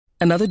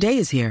Another day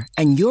is here,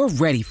 and you're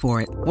ready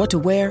for it. What to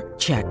wear?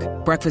 Check.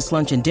 Breakfast,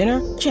 lunch, and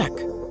dinner? Check.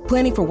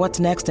 Planning for what's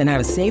next and how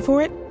to save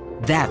for it?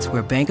 That's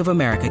where Bank of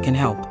America can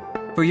help.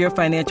 For your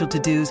financial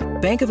to-dos,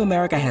 Bank of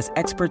America has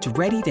experts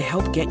ready to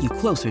help get you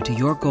closer to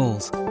your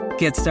goals.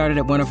 Get started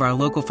at one of our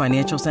local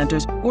financial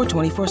centers or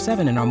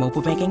 24/7 in our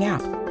mobile banking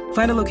app.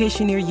 Find a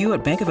location near you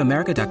at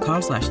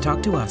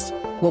bankofamerica.com/talktous.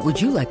 What would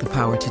you like the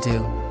power to do?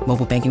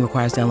 Mobile banking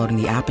requires downloading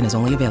the app and is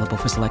only available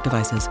for select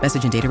devices.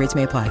 Message and data rates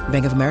may apply.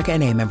 Bank of America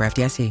N.A., member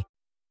FDIC.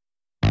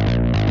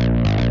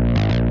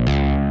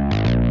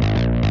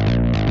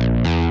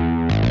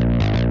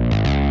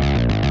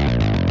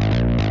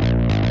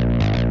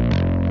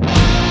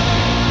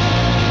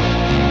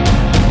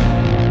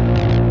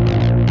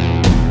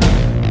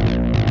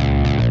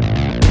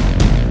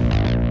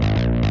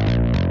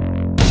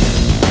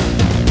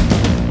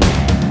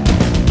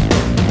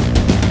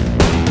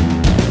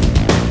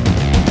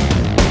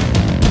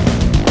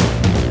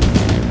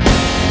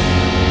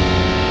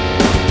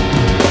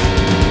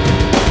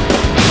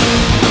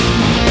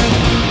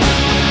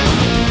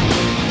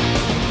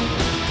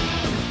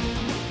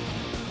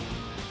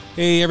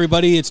 Hey,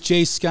 everybody, it's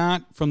Jay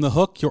Scott from The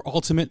Hook, your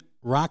ultimate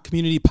rock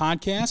community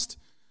podcast.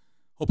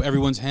 Hope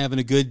everyone's having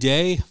a good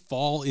day.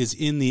 Fall is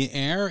in the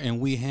air, and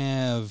we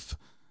have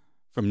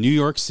from New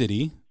York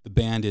City, the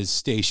band is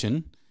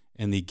Station,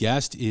 and the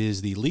guest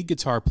is the lead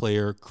guitar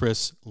player,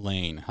 Chris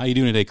Lane. How you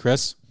doing today,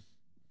 Chris?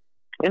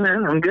 Hey,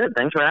 man, I'm good.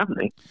 Thanks for having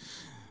me.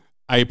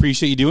 I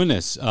appreciate you doing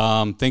this.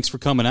 Thanks for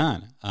coming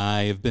on.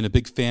 I've been a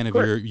big fan of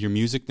your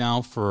music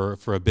now for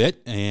a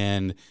bit,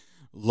 and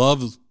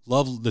love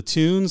the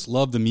tunes,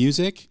 love the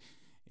music,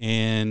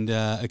 and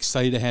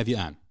excited to have you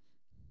on.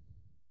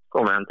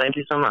 Cool, man. Thank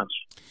you so much.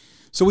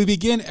 So we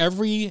begin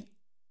every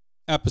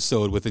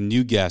episode with a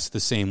new guest the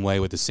same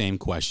way with the same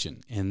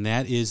question, and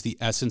that is the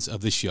essence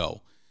of the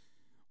show.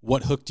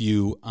 What hooked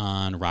you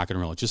on rock and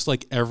roll? Just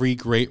like every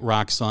great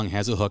rock song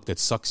has a hook that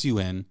sucks you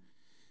in,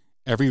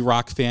 every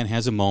rock fan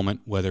has a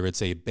moment, whether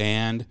it's a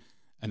band,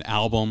 an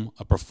album,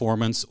 a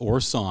performance, or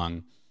a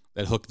song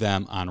that hooked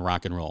them on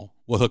rock and roll.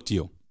 What hooked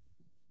you?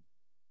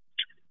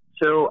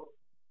 So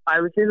I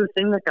would say the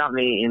thing that got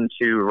me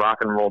into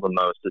rock and roll the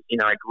most is,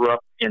 I grew up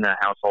in a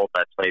household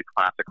that played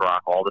classic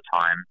rock all the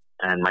time,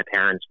 and my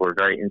parents were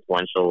very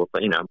influential,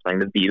 playing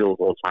the Beatles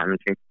all the time and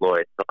Pink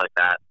Floyd, stuff like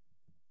that.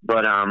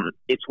 But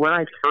it's when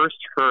I first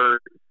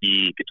heard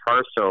the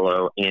guitar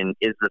solo in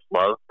Is This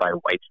Love by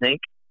Whitesnake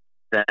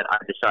that I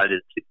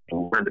decided to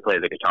learn to play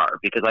the guitar,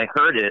 because I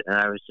heard it and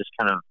I was just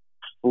kind of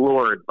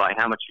floored by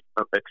how much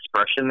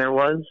expression there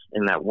was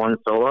in that one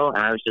solo, and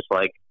I was just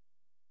like,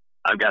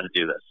 I've got to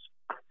do this.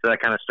 So that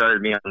kind of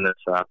started me on this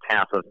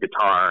path of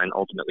guitar and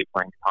ultimately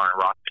playing guitar in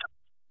rock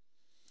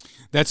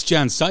bands. That's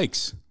John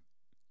Sykes.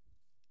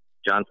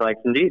 John Sykes,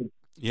 indeed.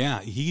 Yeah,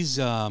 he's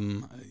a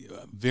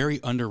very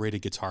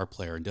underrated guitar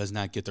player and does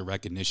not get the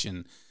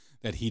recognition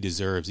that he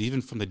deserves,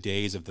 even from the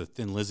days of the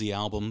Thin Lizzy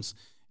albums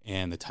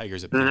and the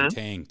Tigers of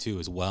Pantang, too,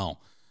 as well.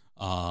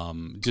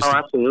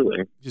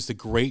 Absolutely. Just a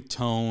great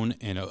tone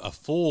and a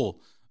full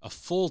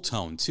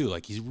tone, too.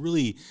 Like, he's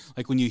really,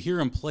 like, when you hear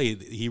him play,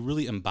 he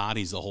really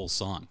embodies the whole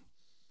song.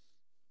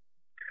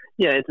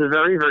 Yeah, it's a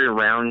very, very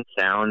round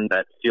sound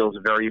that feels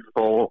very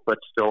full, but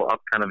still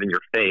up kind of in your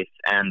face.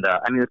 And,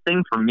 the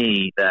thing for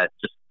me that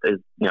just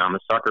is, I'm a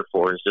sucker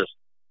for is just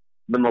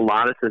the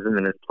melodicism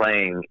in his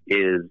playing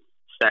is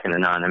second to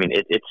none. I mean,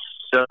 it's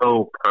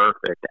so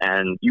perfect.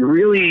 And you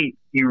really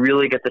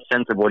get the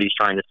sense of what he's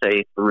trying to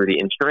say through the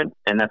instrument,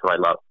 and that's what I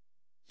love.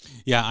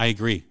 Yeah, I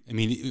agree. I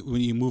mean,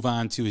 when you move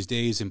on to his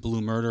days in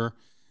Blue Murder,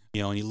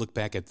 and you look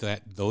back at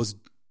those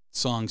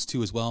songs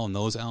too as well, and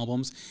those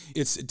albums,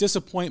 it's a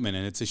disappointment,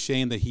 and it's a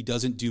shame that he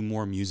doesn't do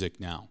more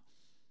music now.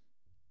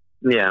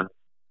 Yeah.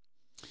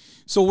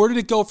 So where did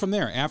it go from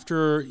there?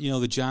 After,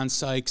 the John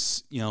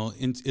Sykes,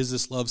 Is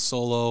This Love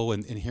solo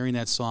and hearing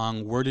that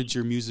song, where did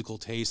your musical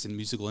taste and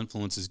musical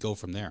influences go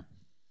from there?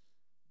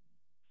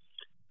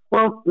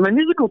 Well, my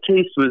musical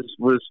taste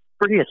was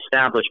pretty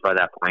established by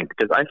that point,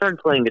 because I started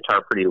playing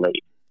guitar pretty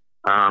late.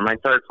 I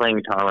started playing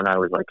guitar when I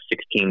was like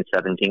 16,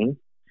 17.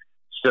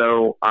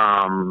 So,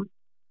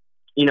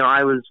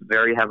 I was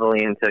very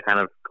heavily into kind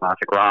of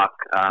classic rock,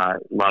 a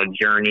lot of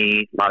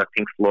Journey, a lot of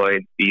Pink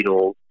Floyd,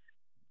 Beatles.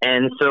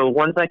 And so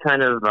once I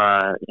kind of,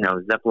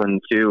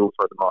 Zeppelin 2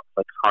 for the more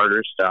like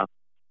harder stuff,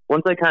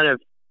 once I kind of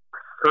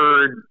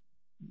heard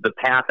the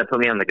path that put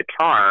me on the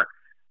guitar,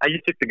 I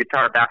just took the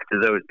guitar back to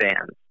those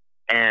bands.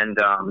 And,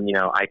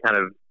 I kind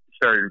of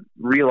started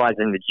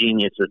realizing the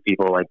genius of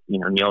people like,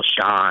 Neil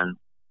Schon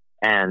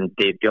and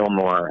Dave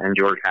Gilmour and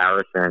George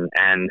Harrison.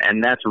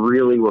 And that's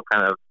really what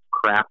kind of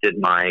crafted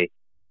my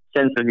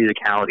sense of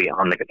musicality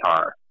on the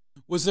guitar.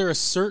 Was there a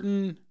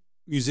certain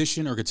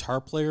musician or guitar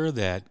player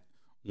that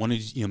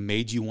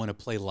made you want to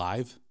play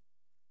live?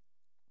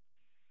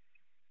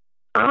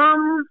 I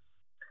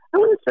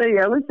would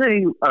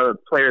say a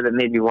player that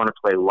made me want to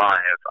play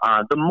live.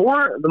 The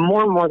more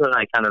and more that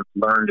I kind of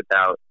learned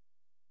about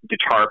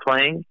guitar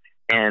playing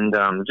and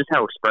just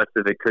how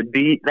expressive it could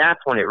be, that's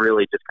when it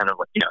really just kind of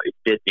it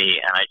bit me,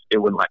 and it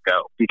wouldn't let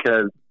go,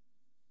 because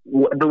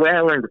the way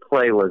I learned to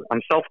play was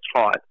I'm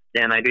self-taught,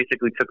 and I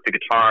basically took the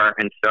guitar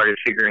and started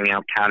figuring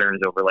out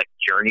patterns over like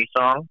Journey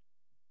songs.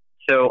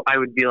 So I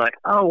would be like,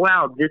 oh,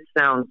 wow, this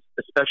sounds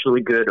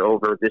especially good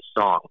over this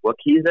song. What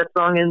key is that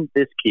song in?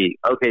 This key.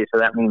 Okay, so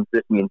that means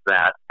this means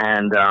that.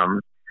 And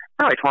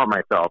how I taught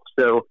myself.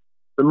 So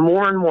the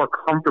more and more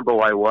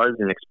comfortable I was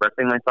in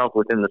expressing myself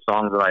within the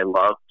songs that I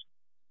loved,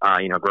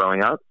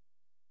 growing up,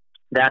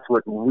 that's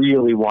what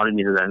really wanted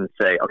me to then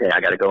say, okay,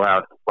 I got to go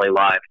out and play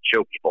live and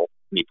show people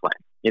me playing.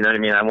 You know what I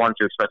mean? I wanted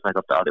to express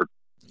myself to others.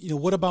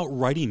 What about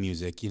writing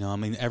music?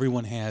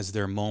 Everyone has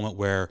their moment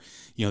where,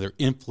 they're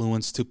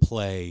influenced to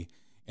play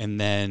and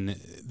then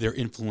they're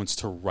influenced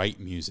to write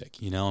music.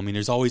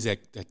 There's always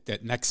that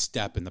next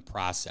step in the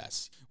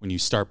process when you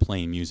start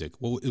playing music.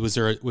 Was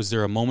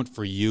there a moment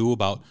for you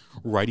about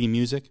writing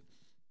music?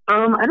 I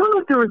don't know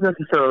if there was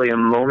necessarily a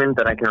moment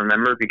that I can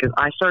remember, because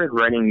I started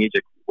writing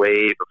music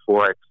way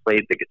before I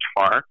played the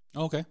guitar.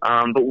 Okay.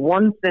 But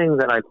one thing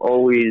that I've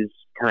always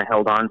kind of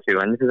held on to,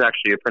 and this is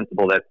actually a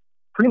principle that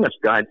pretty much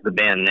guides the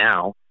band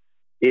now,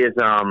 is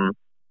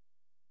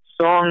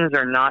songs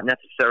are not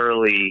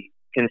necessarily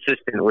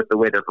consistent with the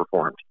way they're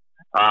performed.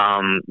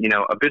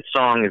 A good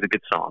song is a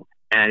good song,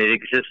 and it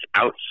exists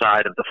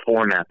outside of the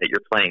format that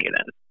you're playing it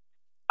in.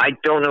 I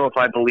don't know if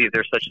I believe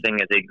there's such a thing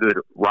as a good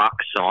rock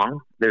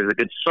song. There's a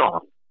good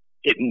song.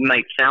 It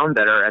might sound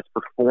better as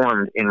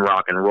performed in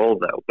rock and roll,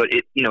 though. But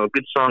a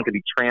good song could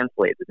be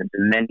translated into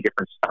many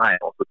different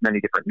styles with many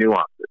different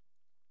nuances.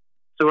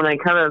 So when I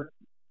kind of,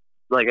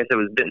 like I said,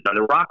 was bitten by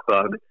the rock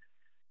bug,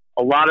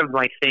 a lot of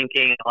my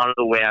thinking, a lot of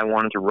the way I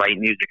wanted to write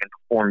music and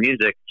perform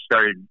music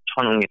started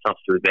tunneling itself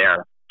through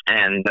there.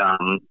 And,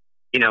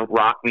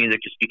 rock music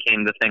just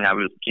became the thing I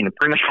was,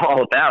 pretty much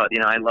all about.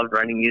 I loved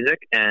writing music,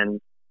 and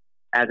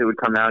as it would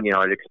come out,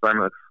 I'd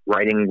experiment with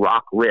writing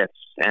rock riffs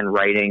and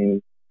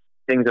writing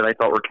things that I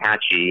thought were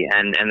catchy,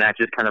 and that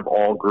just kind of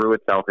all grew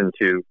itself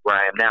into where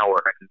I am now, where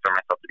I consider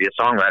myself to be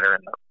a songwriter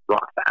in the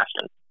rock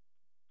fashion.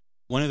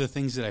 One of the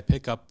things that I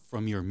pick up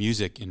from your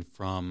music and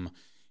from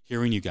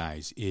hearing you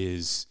guys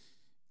is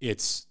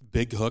it's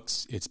big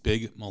hooks, it's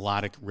big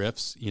melodic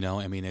riffs,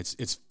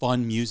 it's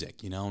fun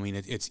music,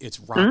 it's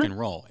rock and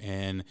roll.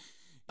 And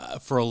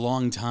for a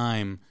long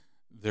time,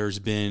 there's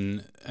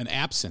been an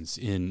absence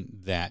in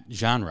that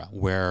genre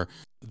where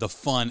the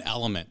fun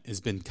element has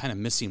been kind of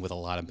missing with a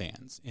lot of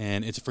bands.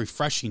 And it's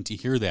refreshing to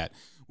hear that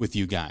with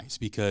you guys,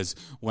 because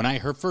when I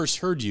first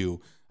heard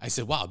you, I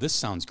said, wow, this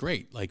sounds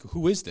great. Like,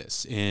 who is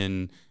this?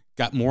 And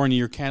got more into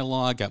your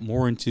catalog, got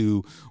more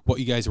into what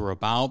you guys were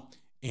about.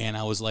 And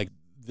I was like,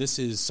 this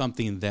is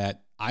something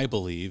that I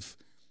believe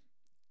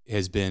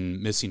has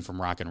been missing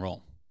from rock and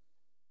roll.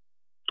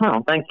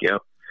 Oh, thank you.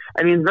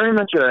 Very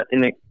much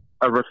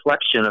a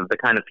reflection of the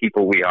kind of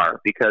people we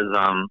are, because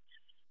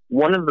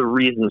one of the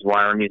reasons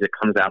why our music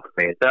comes out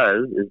the way it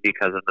does is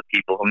because of the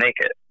people who make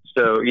it.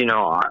 So,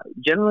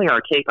 generally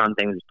our take on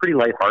things is pretty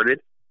lighthearted.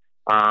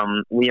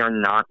 We are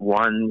not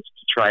ones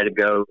to try to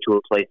go to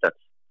a place that's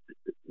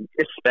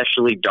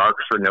especially dark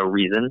for no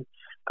reason,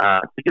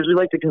 because we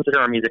like to consider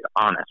our music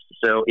honest.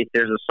 So if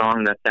there's a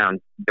song that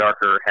sounds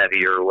darker,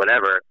 heavier, or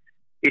whatever,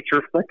 it's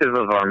reflective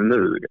of our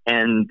mood.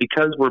 And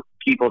because we're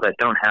people that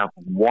don't have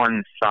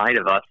one side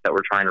of us that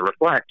we're trying to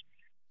reflect,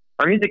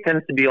 our music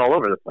tends to be all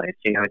over the place.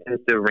 It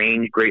tends to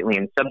range greatly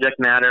in subject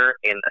matter,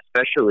 and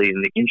especially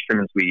in the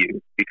instruments we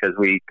use, because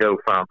we go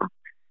from,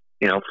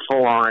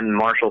 full-on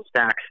Marshall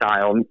Stack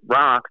style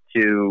rock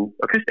to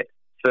acoustic.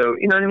 So,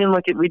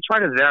 we try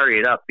to vary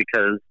it up,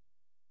 because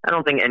I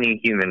don't think any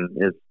human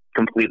is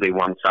completely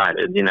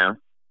one-sided,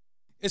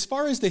 As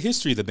far as the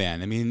history of the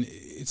band,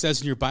 it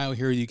says in your bio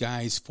here you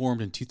guys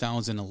formed in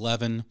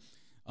 2011.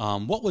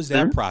 What was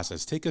that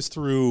process? Take us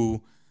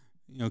through,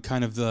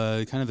 kind of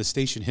the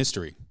station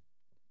history.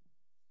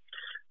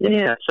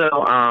 Yeah. So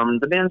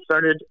the band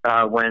started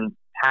when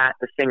Pat,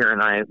 the singer,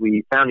 and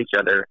we found each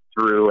other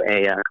through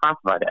a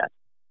classified ad,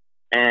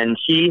 and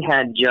he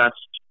had just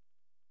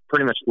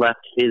pretty much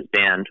left his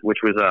band, which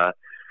was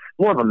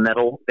more of a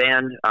metal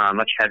band,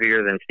 much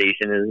heavier than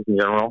Station is in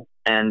general.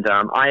 And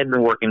I had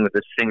been working with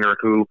a singer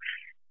who,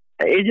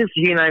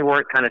 he and I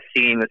weren't kind of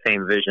seeing the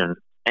same vision.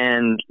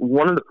 And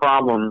one of the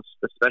problems,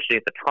 especially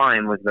at the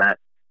time, was that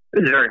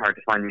it was very hard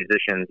to find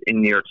musicians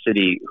in New York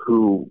City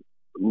who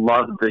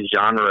loved the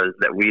genres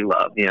that we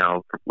love,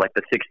 like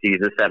the 60s,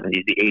 the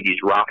 70s, the 80s,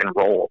 rock and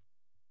roll.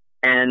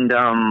 And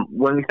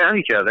when we found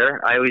each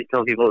other, I always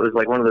tell people it was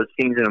like one of those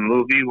scenes in a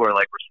movie where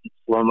we're in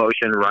slow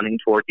motion running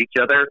towards each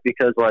other,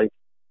 because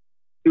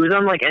it was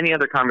unlike any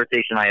other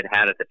conversation I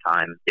had at the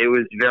time. It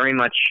was very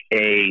much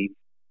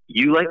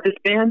you like this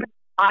band?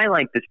 I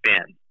like this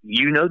band.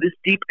 You know this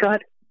deep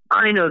cut?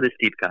 I know this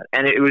deep cut.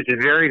 And it was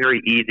very,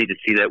 very easy to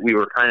see that we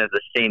were kind of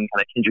the same kind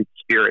of kindred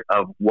spirit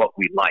of what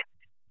we liked.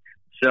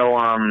 So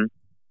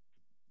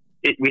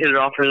we hit it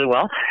off really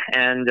well.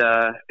 And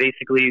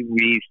basically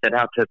we set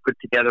out to put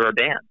together a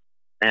band.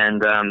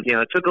 And,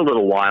 it took a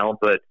little while,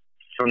 but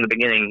from the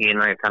beginning, he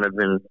and I have kind of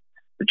been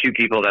the two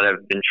people that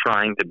have been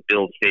trying to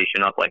build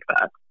Station up like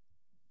that.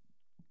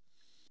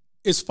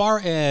 As far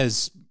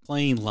as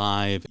playing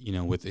live,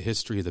 with the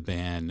history of the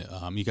band,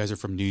 you guys are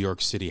from New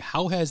York City.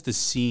 How has the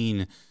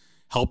scene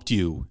helped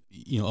you,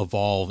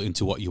 evolve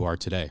into what you are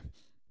today?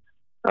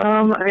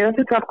 That's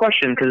a tough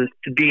question because,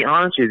 to be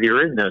honest with you,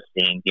 there is no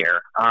scene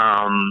here.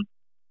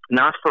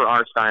 Not for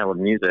our style of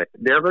music.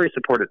 They're very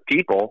supportive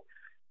people,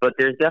 but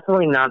there's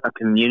definitely not a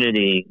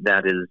community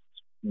that is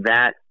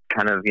that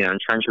kind of,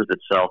 entrenched with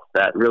itself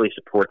that really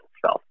supports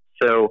itself.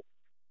 So,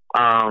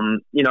 I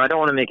don't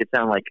want to make it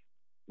sound like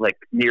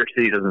New York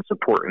City doesn't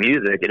support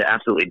music. It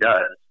absolutely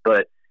does.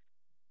 But,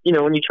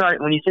 when you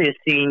say a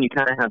scene, you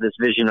kind of have this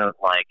vision of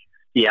like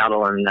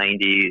Seattle in the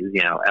 90s,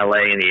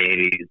 LA in the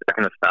 80s, that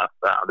kind of stuff,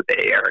 the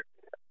Bay Area.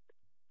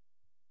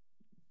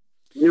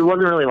 It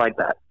wasn't really like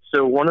that.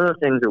 So one of the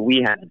things that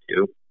we had to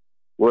do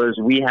was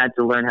we had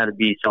to learn how to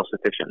be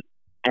self-sufficient.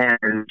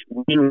 And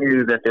we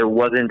knew that there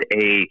wasn't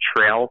a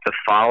trail to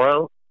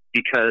follow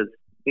because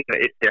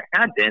if there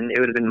had been, it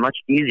would have been a much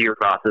easier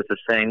process of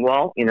saying,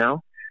 well,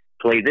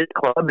 play this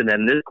club and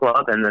then this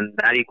club and then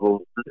that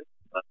equals this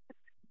club.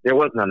 There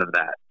was none of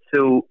that.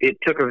 So it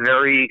took a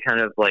very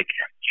kind of like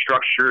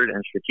structured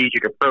and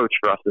strategic approach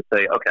for us to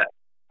say, okay,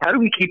 how do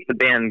we keep the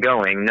band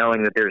going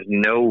knowing that there's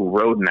no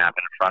roadmap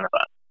in front of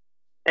us?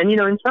 And,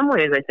 in some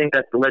ways, I think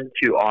that's led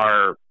to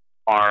our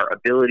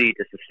ability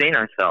to sustain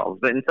ourselves.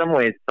 But in some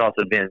ways, it's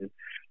also been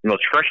the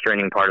most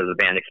frustrating part of the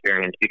band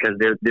experience because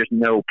there's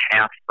no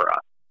path for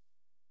us.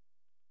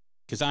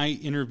 Because I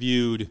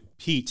interviewed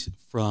Pete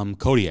from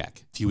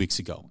Kodiak a few weeks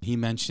ago. He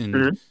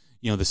mentioned,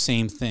 the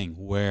same thing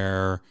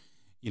where,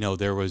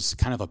 there was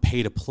kind of a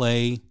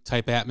pay-to-play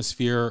type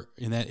atmosphere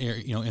in that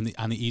area,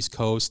 on the East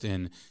Coast,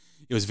 and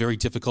it was very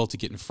difficult to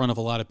get in front of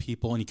a lot of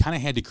people, and you kind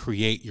of had to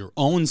create your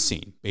own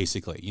scene,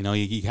 basically. You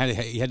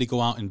had to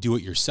go out and do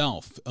it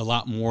yourself a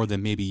lot more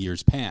than maybe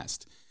years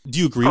past. Do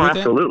you agree with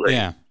absolutely.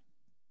 that?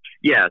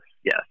 Yeah.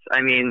 Yes.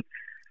 I mean,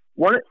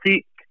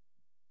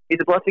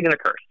 it's a blessing and a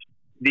curse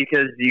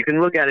because you can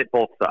look at it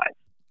both sides.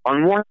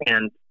 On one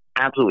hand,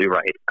 absolutely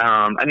right.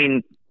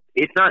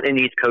 It's not an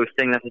East Coast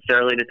thing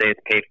necessarily to say it's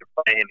paid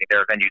for play. I mean,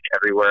 there are venues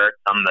everywhere,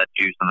 some that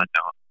do, some that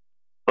don't.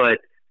 But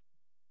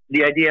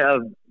the idea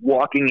of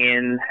walking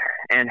in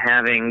and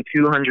having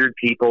 200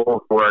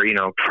 people who are,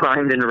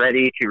 primed and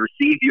ready to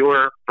receive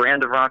your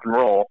brand of rock and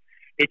roll,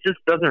 it just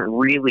doesn't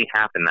really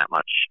happen that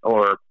much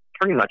or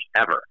pretty much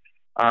ever.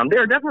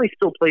 There are definitely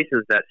still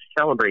places that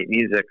celebrate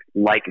music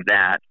like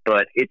that,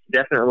 but it's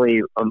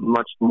definitely a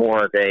much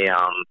more of a,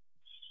 I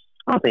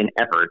don't say an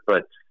effort,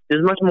 but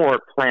there's much more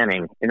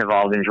planning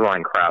involved in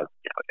drawing crowds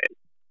nowadays.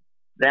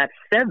 That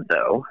said,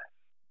 though,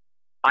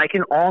 I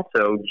can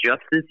also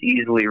just as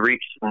easily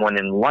reach someone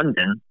in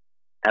London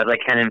as I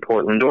can in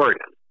Portland,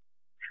 Oregon.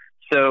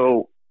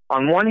 So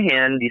on one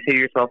hand, you say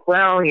to yourself,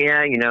 well,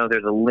 yeah,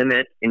 there's a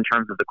limit in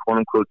terms of the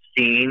quote-unquote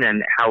scene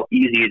and how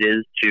easy it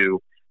is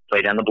to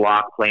play down the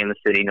block, play in the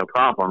city, no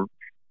problem.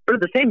 But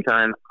at the same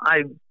time,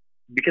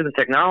 because of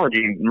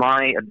technology,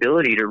 my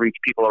ability to reach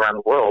people around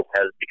the world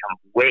has become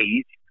way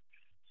easier.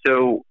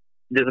 So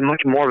there's a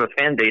much more of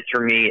a fan base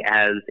for me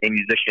as a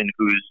musician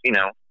who's,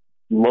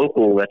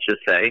 local, let's just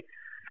say.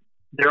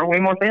 There are way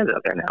more fans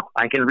out there now.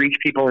 I can reach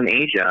people in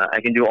Asia. I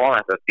can do all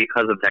that stuff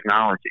because of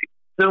technology.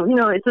 So,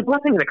 it's a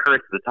blessing and a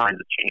curse at the times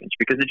of change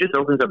because it just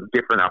opens up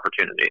different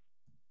opportunities.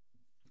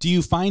 Do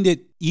you find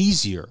it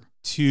easier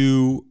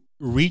to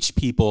reach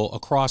people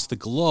across the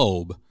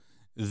globe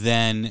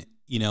than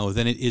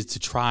it is to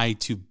try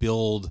to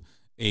build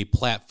a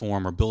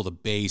platform or build a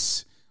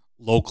base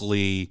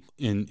locally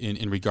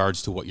in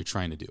regards to what you're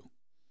trying to do?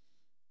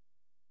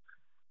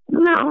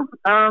 No,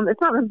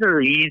 it's not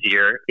necessarily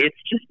easier. It's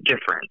just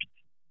different.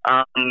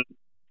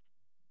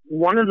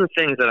 One of the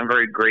things that I'm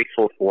very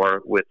grateful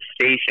for with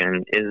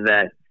Station is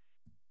that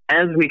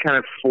as we kind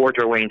of forge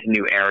our way into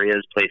new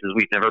areas, places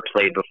we've never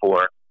played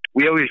before,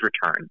 we always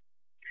return.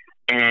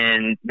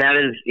 And that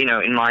is,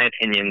 in my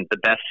opinion, the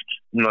best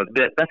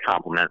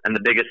compliment and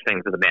the biggest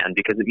thing for the band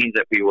because it means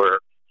that we were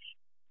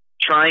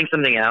trying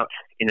something out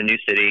in a new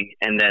city,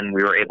 and then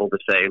we were able to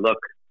say, look,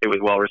 it was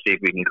well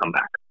received, we can come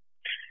back.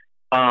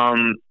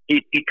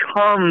 It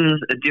becomes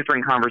a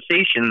different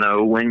conversation,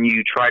 though, when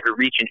you try to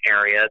reach an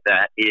area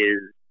that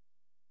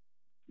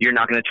you're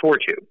not going to tour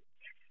to.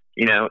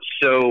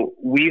 So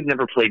we've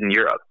never played in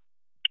Europe.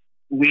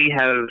 We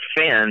have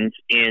fans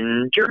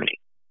in Germany.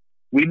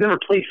 We've never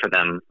played for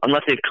them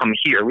unless they've come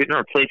here. We've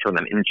never played for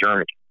them in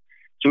Germany.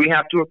 So we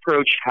have to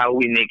approach how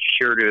we make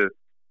sure to,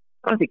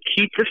 I don't think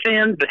keep the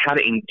fans, but how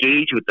to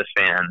engage with the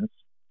fans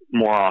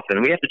more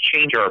often. We have to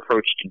change our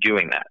approach to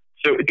doing that.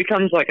 So it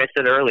becomes, like I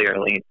said earlier,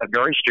 a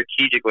very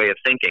strategic way of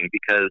thinking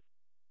because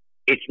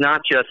it's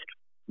not just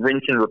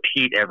rinse and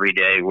repeat every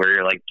day where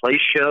you're like, play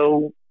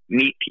show,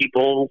 meet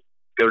people,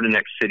 go to the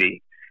next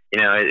city.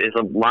 It's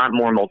a lot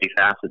more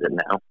multifaceted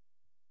now.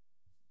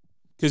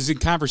 Because in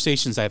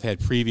conversations I've had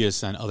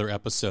previous on other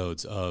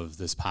episodes of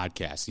this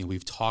podcast,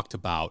 we've talked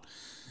about,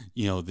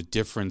 the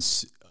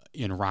difference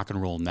in rock and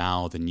roll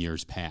now than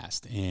years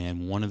past.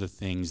 And one of the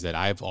things that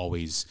I've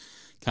always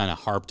kind of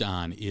harped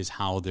on is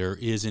how there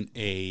isn't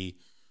a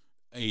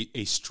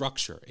a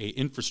structure, a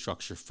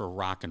infrastructure for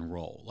rock and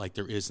roll, like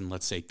there is in,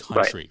 let's say,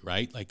 country,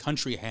 right? Like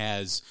country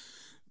has,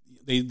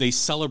 they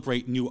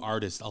celebrate new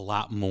artists a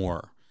lot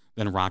more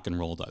than rock and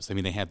roll does. I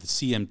mean, they have the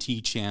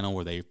CMT channel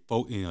where they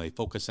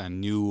focus on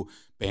new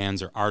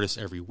bands or artists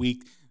every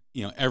week.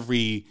 You know,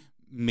 every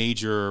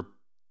major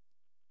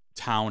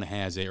town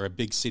has or a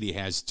big city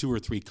has 2 or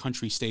 3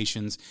 country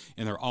stations,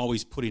 and they're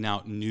always putting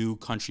out new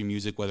country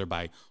music, whether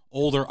by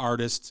older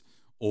artists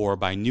or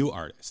by new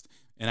artists.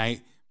 And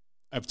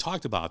I've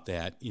talked about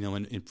that, you know,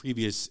 in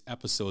previous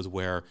episodes,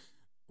 where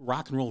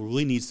rock and roll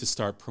really needs to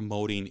start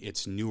promoting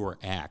its newer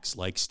acts,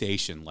 like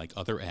Station, like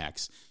other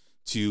acts,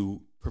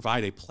 to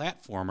provide a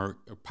platform or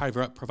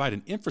provide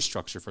an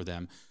infrastructure for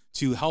them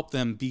to help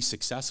them be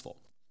successful.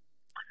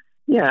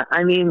 Yeah,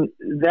 I mean,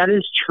 that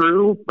is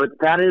true, but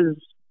that is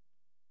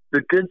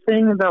the good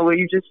thing about what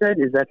you just said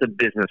is that's a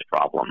business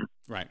problem.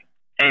 Right.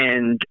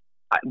 And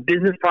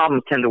business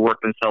problems tend to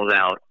work themselves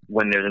out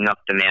when there's enough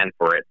demand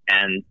for it,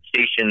 and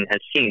Station has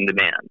seen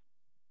demand.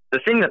 The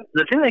thing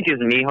that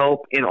gives me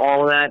hope in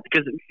all of that,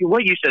 because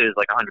what you said is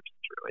like 100%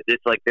 true.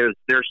 It's like there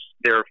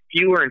are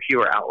fewer and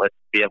fewer outlets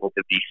to be able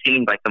to be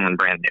seen by someone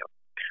brand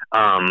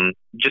new,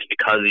 just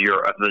because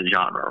you're of the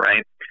genre,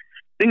 right?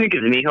 The thing that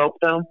gives me hope,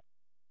 though,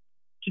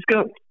 just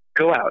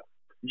go out,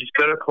 just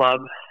go to a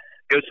club,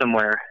 go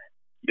somewhere.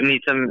 You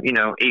meet some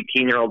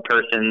 18-year-old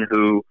person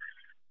who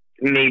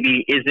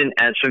maybe isn't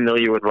as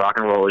familiar with rock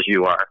and roll as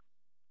you are.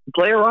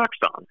 Play a rock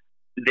song.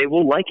 They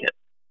will like it.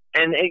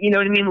 And you know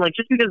what I mean? Like,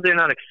 just because they're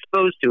not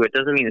exposed to it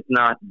doesn't mean it's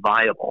not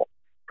viable.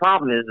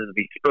 Problem is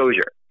the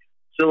exposure.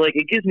 So, like,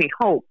 it gives me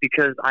hope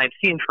because I've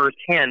seen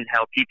firsthand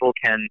how people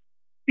can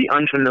be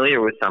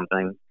unfamiliar with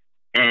something,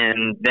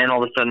 and then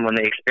all of a sudden when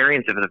they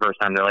experience it for the first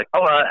time, they're like,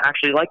 oh, I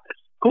actually like this.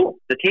 Cool.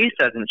 The taste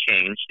hasn't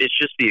changed. It's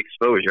just the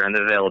exposure and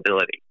the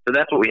availability. So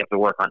that's what we have to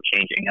work on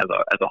changing as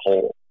a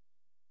whole.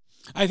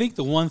 I think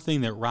the one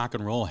thing that rock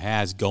and roll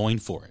has going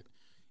for it,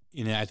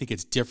 and I think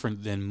it's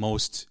different than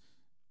most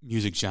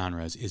music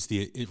genres, is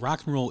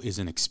rock and roll is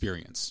an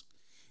experience.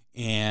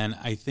 And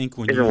I think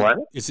when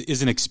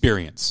is an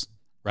experience,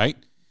 right?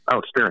 Oh,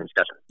 experience,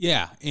 gotcha.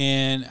 Yeah,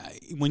 and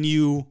when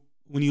you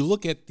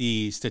look at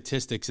the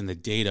statistics and the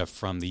data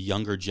from the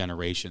younger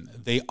generation,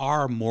 they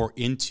are more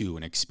into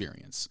an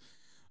experience.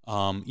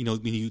 When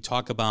you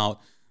talk about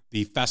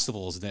the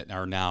festivals that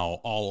are now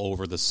all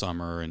over the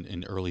summer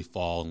and early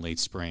fall and late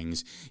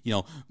springs,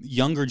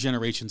 younger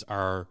generations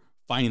are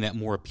finding that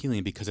more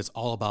appealing because it's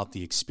all about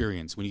the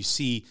experience. When you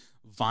see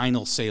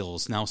vinyl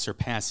sales now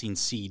surpassing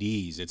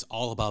CDs, it's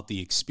all about the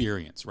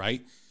experience,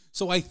 right?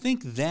 So I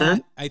think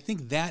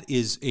that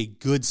is a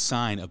good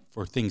sign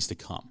for things to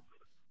come.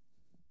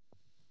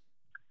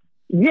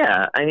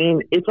 Yeah, I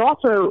mean, it's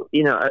also,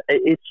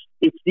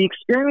 it's the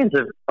experience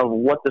of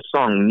what the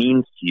song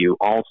means to you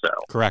also.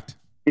 Correct.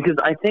 Because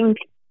I think,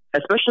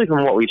 especially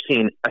from what we've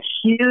seen, a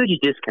huge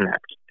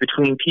disconnect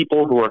between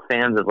people who are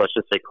fans of, let's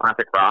just say,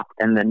 classic rock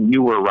and then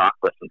newer rock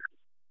listeners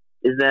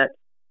is that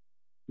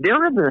they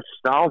don't have the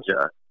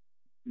nostalgia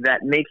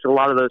that makes a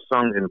lot of those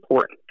songs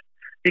important.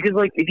 Because,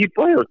 like, if you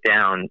boil it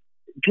down,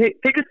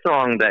 pick a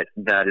song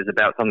that is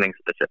about something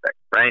specific,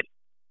 right?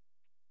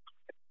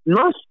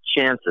 Most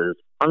chances,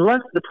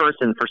 unless the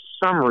person for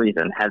some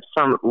reason has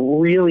some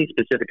really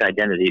specific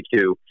identity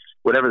to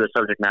whatever the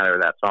subject matter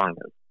of that song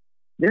is,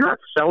 they're not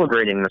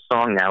celebrating the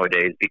song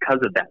nowadays because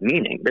of that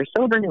meaning. They're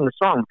celebrating the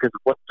song because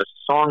of what the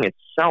song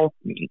itself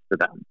means to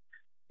them.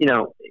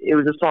 It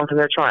was a song from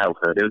their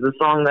childhood. It was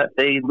a song that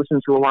they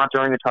listened to a lot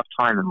during a tough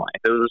time in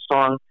life. It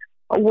was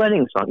a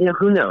wedding song.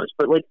 Who knows?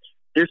 But, like,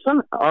 there's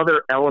some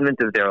other element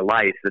of their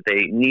life that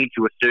they need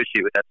to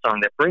associate with that song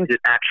that brings it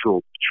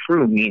actual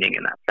true meaning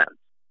in that sense.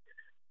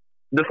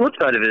 The flip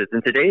side of it is,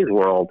 in today's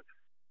world,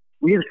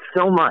 we have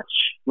so much.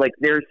 Like,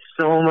 there's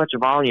so much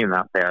volume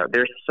out there.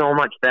 There's so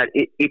much that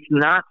it's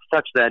not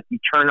such that you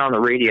turn on the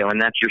radio and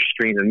that's your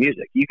stream of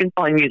music. You can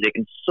find music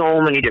in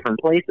so many different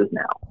places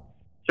now.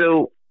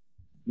 So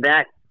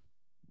that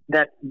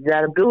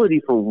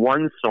ability for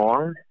one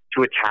song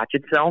to attach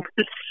itself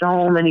to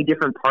so many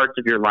different parts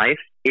of your life,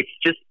 it's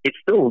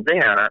still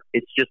there.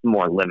 It's just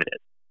more limited.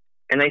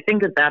 And I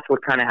think that that's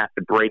what kind of has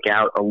to break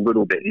out a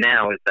little bit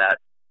now, is that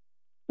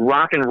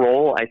rock and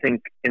roll, I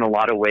think, in a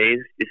lot of ways,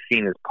 is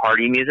seen as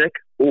party music,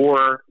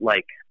 or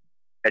like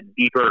a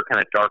deeper,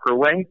 kind of darker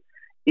way.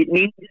 It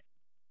needs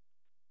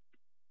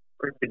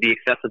to be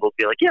accessible to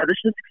be like, yeah, this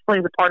just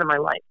explains a part of my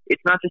life.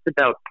 It's not just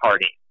about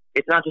partying.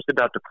 It's not just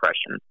about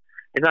depression.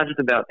 It's not just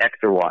about X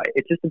or Y.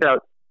 It's just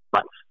about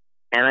life.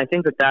 And I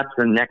think that that's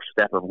the next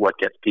step of what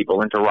gets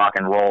people into rock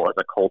and roll as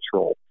a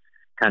cultural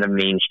kind of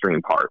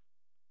mainstream part.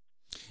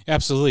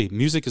 Absolutely.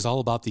 Music is all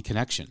about the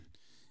connection.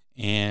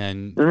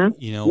 And,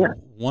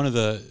 one of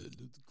the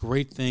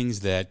great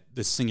things that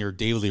the singer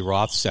David Lee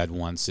Roth said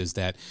once is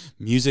that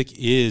music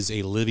is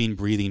a living,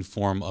 breathing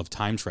form of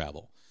time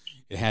travel.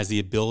 It has the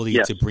ability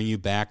to bring you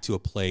back to a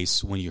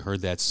place when you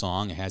heard that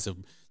song. It has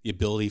the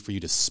ability for you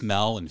to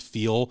smell and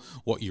feel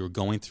what you were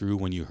going through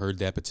when you heard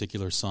that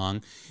particular song.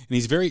 And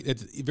he's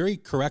very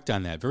correct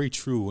on that, very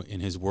true in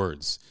his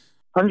words.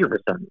 100%.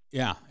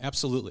 Yeah,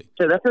 absolutely.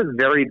 So that's a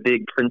very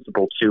big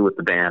principle too with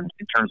the band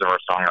in terms of our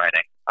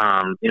songwriting.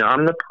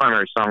 I'm the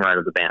primary songwriter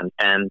of the band,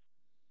 and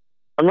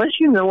unless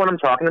you know what I'm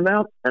talking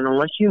about, and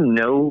unless you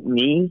know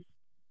me,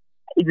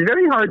 it's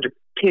very hard to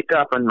pick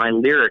up on my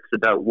lyrics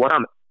about what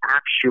I'm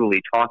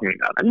actually talking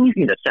about. I mean, you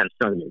can get a sense,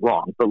 don't get me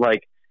wrong, but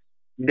like,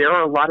 there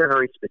are a lot of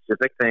very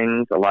specific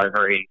things, a lot of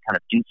very kind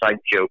of inside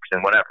jokes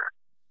and whatever.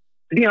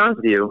 To be honest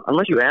with you,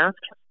 unless you ask,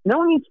 no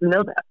one needs to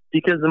know that,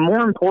 because the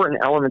more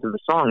important element of the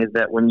song is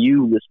that when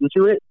you listen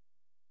to it,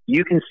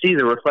 you can see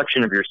the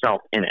reflection of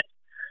yourself in it.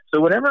 So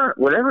whatever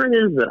it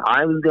is that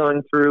I was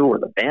going through or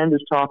the band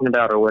is talking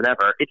about or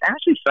whatever, it's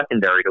actually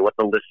secondary to what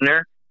the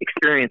listener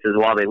experiences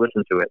while they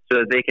listen to it, so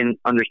that they can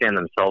understand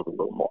themselves a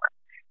little more.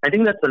 I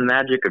think that's the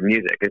magic of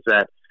music, is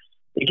that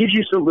it gives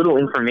you so little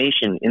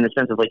information in the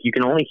sense of, like, you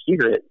can only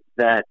hear it,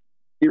 that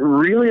it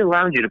really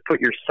allows you to put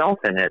yourself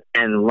in it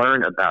and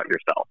learn about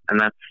yourself. And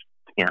that's,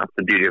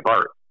 the beauty of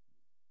art.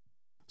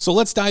 So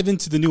let's dive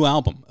into the new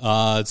album.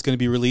 It's going to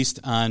be released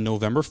on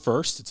November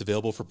 1st. It's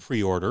available for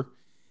pre-order.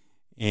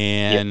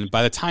 And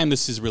by the time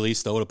this is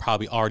released, though, it'll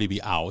probably already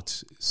be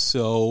out.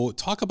 So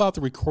talk about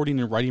the recording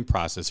and writing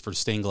process for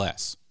Stained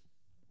Glass.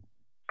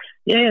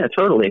 Yeah,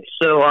 totally.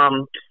 So,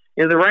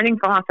 the writing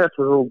process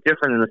was a little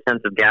different in the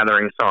sense of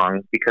gathering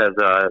songs, because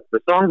the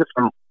songs are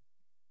from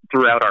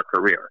throughout our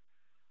career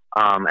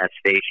at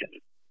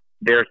Station.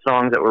 There are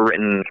songs that were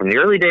written from the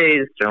early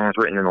days, songs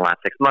written in the last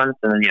 6 months,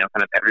 and then,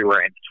 kind of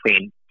everywhere in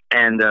between.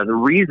 And the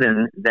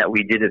reason that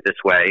we did it this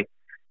way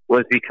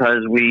was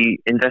because we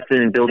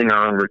invested in building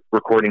our own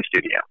recording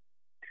studio.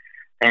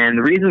 And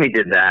the reason we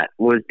did that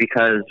was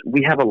because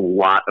we have a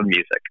lot of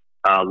music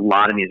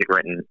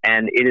written,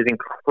 and it is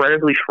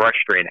incredibly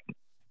frustrating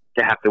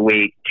to have to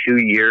wait 2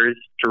 years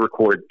to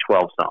record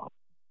 12 songs.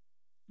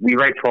 We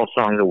write 12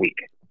 songs a week.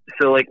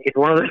 So, like, it's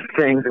one of those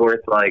things where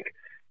it's like,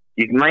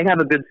 you might have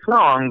a good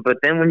song, but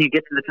then when you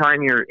get to the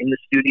time you're in the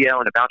studio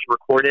and about to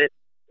record it,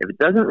 if it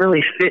doesn't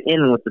really fit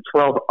in with the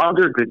 12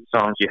 other good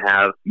songs you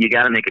have, you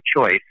got to make a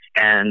choice.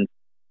 And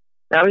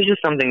that was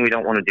just something we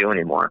don't want to do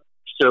anymore.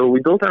 So we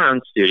built our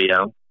own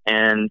studio,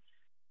 and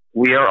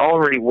we are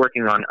already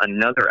working on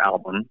another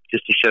album,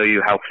 just to show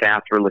you how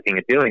fast we're looking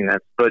at doing this.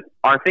 But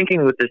our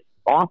thinking with this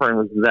offering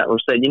was that we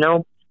said,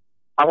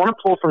 I want to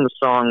pull from the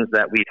songs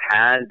that we've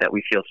had, that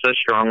we feel so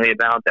strongly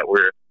about, that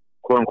we're,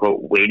 quote unquote,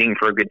 waiting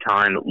for a good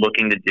time,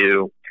 looking to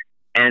do.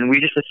 And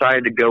we just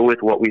decided to go with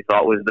what we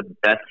thought was the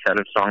best set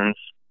of songs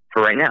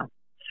for right now.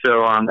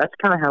 So that's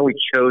kind of how we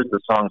chose the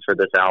songs for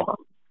this album.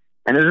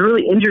 And it was a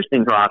really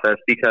interesting process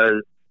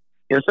because,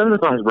 some of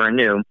the songs were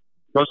new,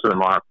 most of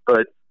them are,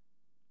 but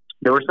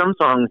there were some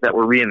songs that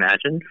were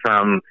reimagined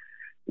from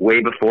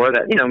way before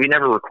that, we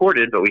never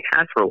recorded, but we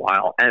had for a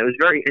while. And it was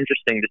very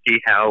interesting to see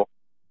how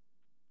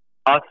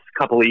us a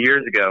couple of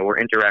years ago were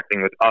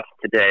interacting with us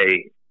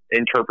today,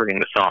 interpreting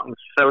the songs.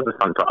 So that was a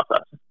fun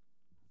process.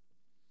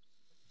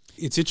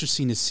 It's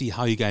interesting to see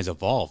how you guys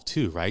evolve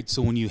too, right?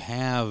 So when you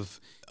have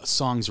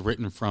songs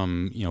written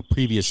from,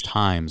 previous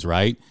times,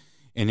 right?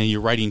 And then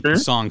you're writing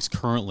songs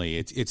currently,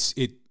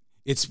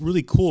 it's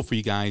really cool for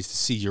you guys to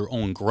see your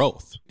own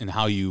growth and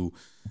how you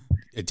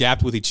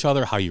adapt with each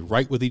other, how you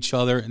write with each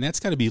other. And that's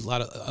got to be a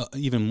lot of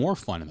even more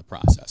fun in the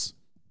process.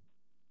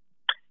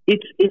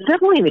 It's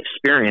definitely an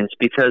experience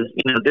because,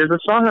 there's a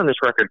song on this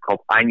record called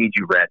I Need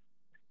You Red.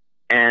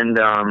 And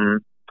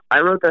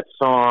I wrote that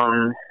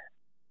song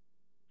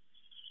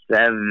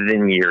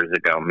 7 years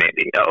ago,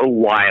 maybe, a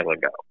while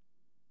ago.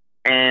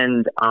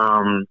 And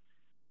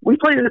we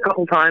played it a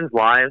couple times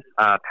live.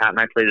 Pat and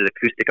I played it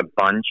acoustic a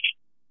bunch.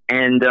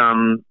 And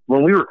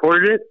when we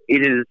recorded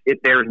it,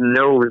 there's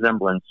no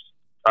resemblance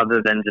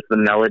other than just the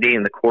melody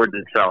and the chords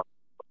itself,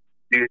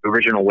 the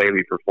original way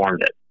we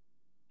performed it.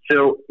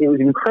 So it was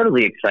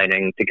incredibly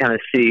exciting to kind of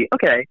see,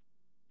 okay,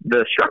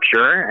 the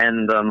structure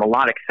and the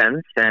melodic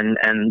sense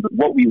and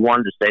what we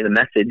wanted to say, the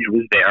message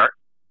was there.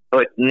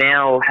 But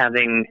now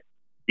having,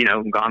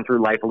 gone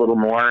through life a little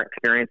more,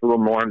 experienced a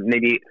little more,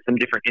 maybe some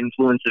different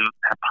influences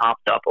have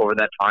popped up over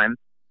that time,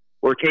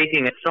 we're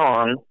taking a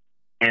song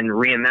and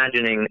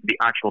reimagining the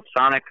actual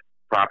sonic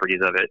properties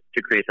of it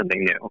to create something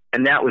new.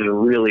 And that was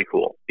really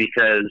cool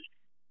because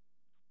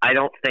I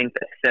don't think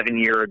that 7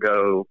 years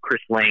ago, Chris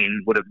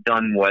Lane would have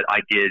done what I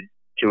did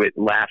to it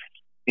last,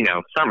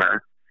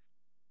 summer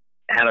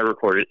had I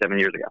recorded it 7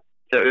 years ago.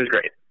 So it was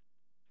great.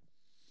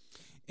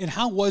 And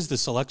how was the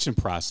selection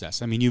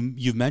process? I mean,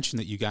 you've mentioned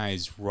that you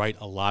guys write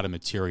a lot of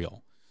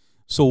material.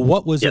 So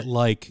what was it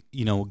like,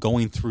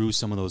 going through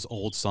some of those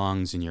old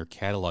songs in your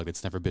catalog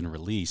that's never been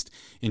released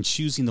and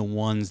choosing the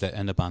ones that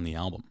end up on the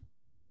album?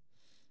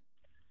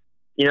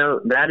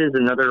 That is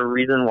another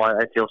reason why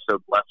I feel so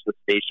blessed with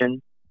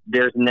Station.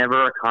 There's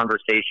never a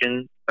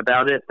conversation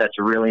about it that's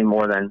really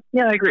more than,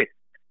 yeah, I agree.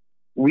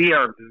 We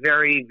are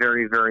very,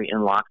 very, very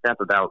in lockstep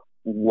about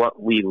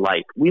what we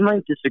like. We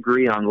might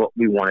disagree on what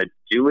we want to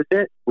do with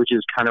it, which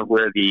is kind of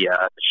where the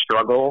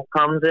struggle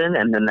comes in,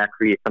 and then that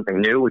creates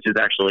something new, which is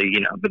actually,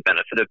 the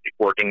benefit of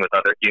working with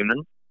other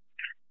humans.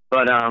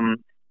 But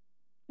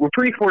we're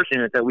pretty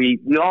fortunate that we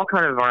all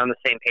kind of are on the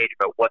same page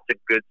about what's a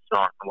good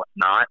song and what's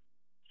not.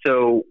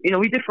 So,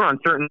 we differ on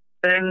certain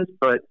things,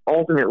 but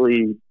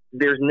ultimately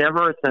there's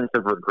never a sense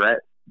of regret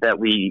that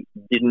we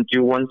didn't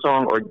do one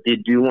song or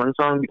did do one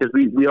song, because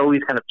we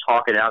always kind of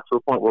talk it out to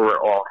a point where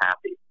we're all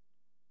happy.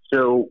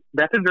 So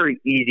that's a very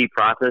easy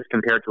process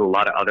compared to a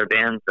lot of other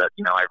bands that,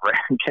 I've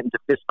get into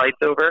fist fights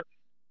over.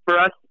 For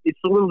us, it's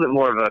a little bit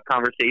more of a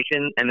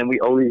conversation, and then we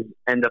always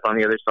end up on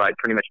the other side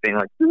pretty much being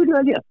like, this is a good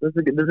idea. This is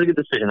a good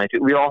decision.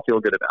 We all feel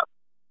good about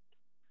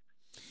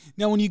it.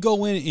 Now, when you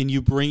go in and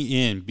you bring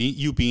in,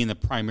 you being the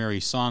primary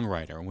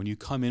songwriter, when you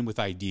come in with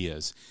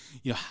ideas,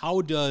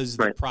 how does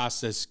the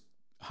process,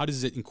 how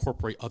does it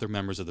incorporate other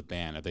members of the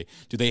band?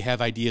 Do they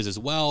have ideas as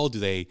well? Do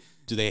they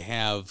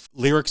have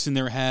lyrics in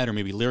their head, or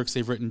maybe lyrics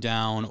they've written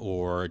down,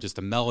 or just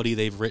a melody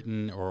they've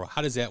written, or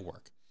how does that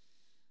work?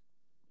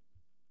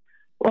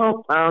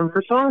 Well,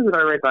 for songs that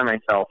I write by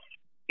myself,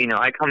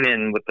 I come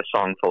in with the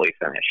song fully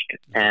finished.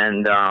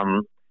 And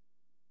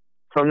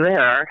from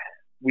there,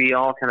 we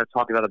all kind of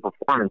talk about the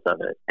performance of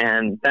it.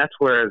 And that's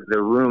where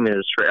the room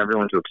is for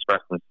everyone to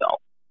express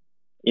themselves.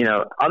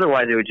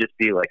 Otherwise it would just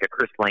be like a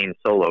Chris Lane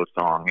solo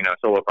song,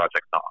 solo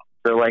project song.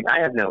 So, I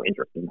have no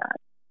interest in that.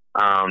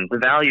 The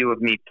value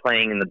of me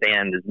playing in the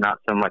band is not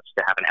so much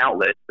to have an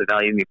outlet. The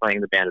value of me playing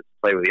in the band is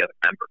to play with the other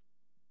members.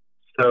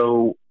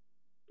 So,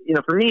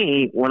 for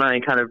me, when I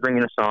kind of bring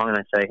in a song and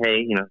I say,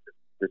 hey,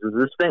 this is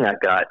this thing I've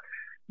got,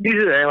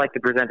 usually I like to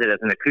present it as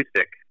an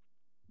acoustic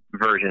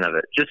version of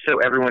it, just so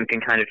everyone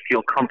can kind of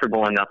feel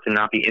comfortable enough to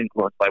not be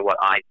influenced by what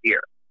I hear.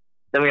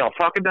 Then we all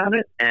talk about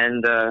it,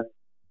 and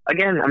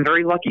again, I'm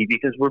very lucky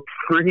because we're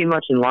pretty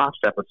much in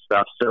lockstep with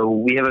stuff, so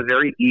we have a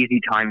very easy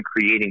time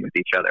creating with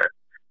each other.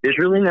 There's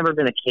really never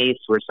been a case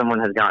where someone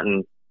has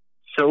gotten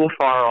so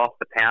far off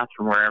the path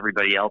from where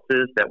everybody else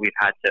is that we've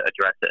had to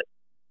address it.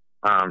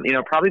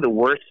 Probably the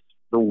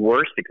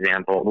worst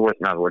example, but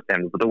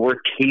the worst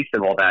case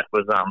of all that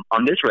was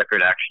on this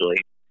record, actually.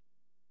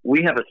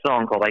 We have a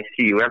song called I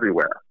See You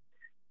Everywhere,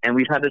 and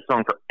we've had this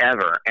song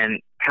forever, and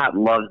Pat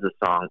loves the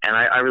song, and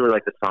I really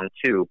like the song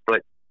too,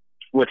 but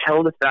what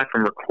held us back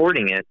from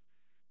recording it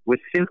was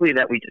simply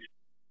that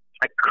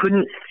I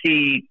couldn't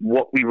see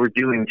what we were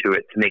doing to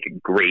it to make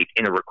it great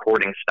in a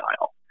recording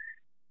style.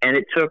 And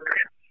it took,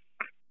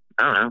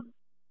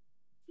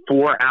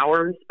 4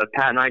 hours of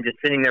Pat and I just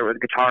sitting there with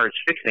guitars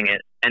fixing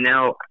it, and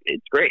now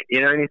it's great.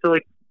 You know what I mean? So,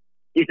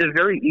 it's a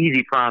very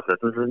easy process.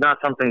 This is not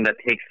something that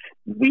takes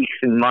weeks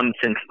and months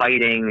and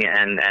fighting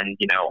and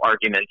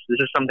arguments. This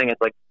is something that's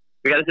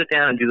we got to sit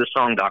down and do the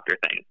song doctor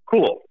thing.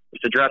 Cool.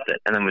 Let's address it,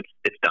 and then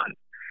it's done.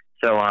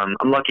 So I'm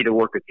lucky to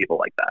work with people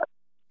like that.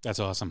 That's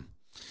awesome.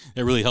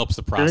 It really helps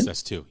the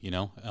process too,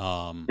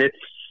 everyone's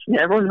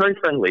very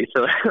friendly,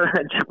 so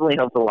that definitely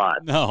helps a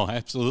lot. No,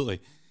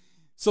 absolutely.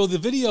 So the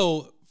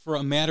video for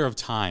A Matter of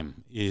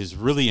Time is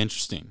really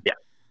interesting. Yeah.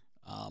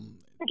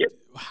 Thank you.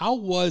 How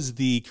was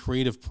the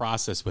creative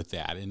process with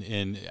that?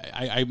 And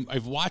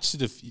I've watched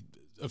it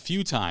a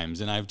few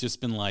times, and I've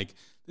just been like,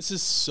 this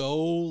is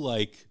so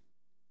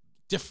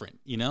different,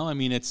 I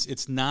mean,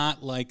 it's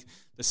not like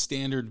the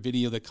standard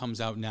video that comes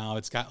out now.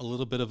 It's got a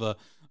little bit of a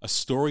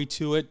story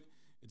to it.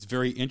 It's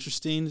very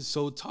interesting.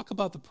 So talk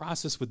about the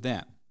process with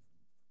that.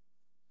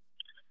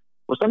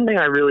 Well, something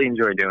I really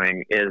enjoy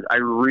doing is I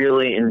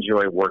really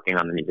enjoy working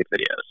on the music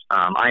videos.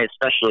 I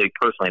especially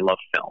personally love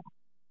film.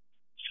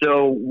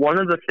 So one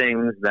of the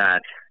things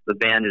that the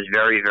band is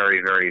very,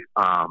 very, very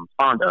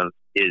fond of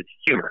is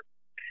humor.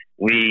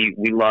 We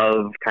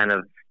love kind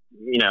of,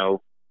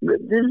 this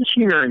is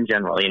humor in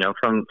general,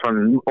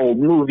 from old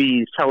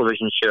movies,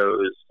 television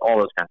shows, all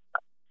those kinds of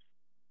stuff.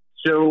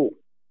 So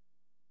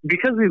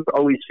because we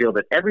always feel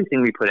that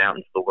everything we put out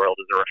into the world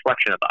is a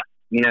reflection of us,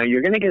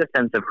 you're going to get a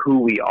sense of who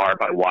we are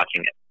by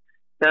watching it.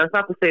 Now, it's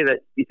not to say that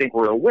you think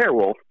we're a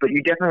werewolf, but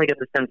you definitely get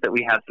the sense that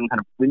we have some kind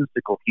of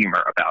whimsical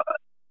humor about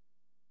us.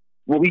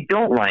 What we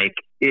don't like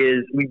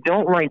is we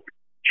don't like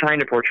trying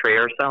to portray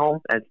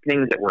ourselves as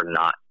things that we're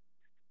not.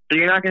 So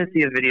you're not going to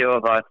see a video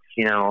of us,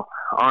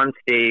 on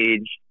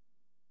stage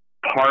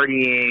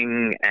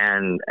partying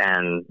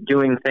and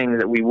doing things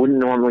that we wouldn't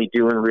normally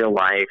do in real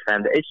life.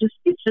 And it's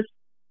just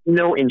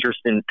no interest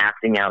in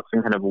acting out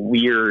some kind of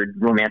weird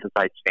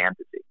romanticized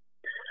fantasy.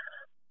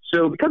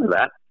 So because of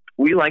that,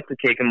 we like to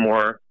take a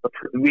more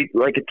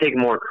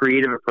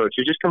creative approach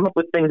to just come up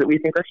with things that we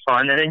think are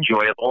fun and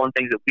enjoyable and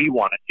things that we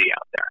want to see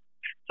out there.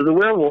 So the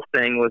werewolf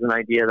thing was an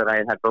idea that I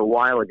had for a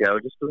while ago,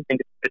 just because I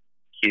think it's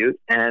cute.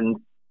 And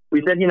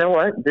we said, you know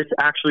what, this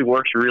actually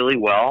works really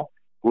well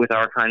with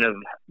our kind of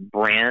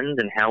brand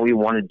and how we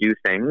want to do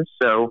things.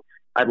 So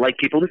I'd like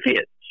people to see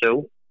it.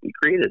 So we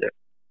created it.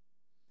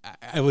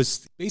 I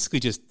was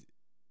basically just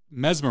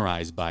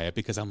mesmerized by it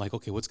because I'm like,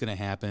 okay, what's going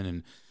to happen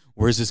and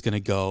where's this going to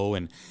go?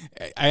 And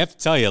I have to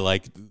tell you,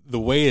 the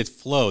way it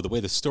flowed, the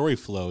way the story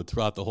flowed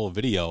throughout the whole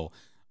video,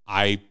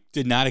 I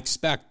did not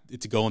expect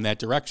it to go in that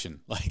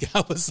direction.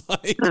 I was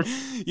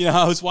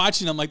I was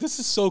watching, I'm like, this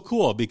is so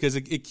cool because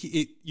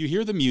you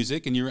hear the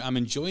music and I'm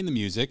enjoying the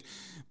music,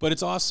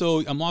 but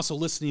I'm also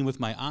listening with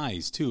my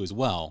eyes too as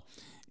well.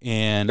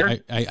 And Sure.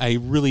 I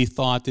really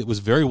thought it was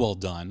very well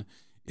done.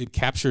 It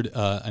captured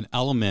an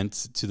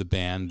element to the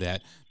band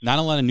that not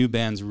a lot of new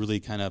bands really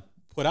kind of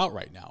put out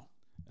right now.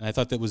 And I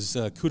thought that was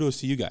kudos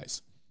to you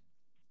guys.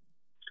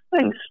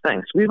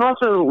 Thanks. We've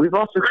also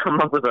come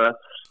up with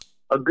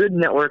a good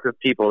network of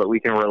people that we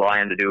can rely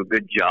on to do a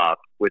good job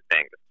with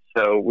things.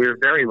 So we're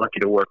very lucky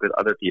to work with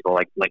other people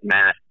like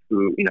Matt,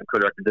 who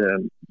co-directed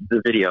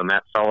the video,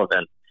 Matt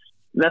Sullivan.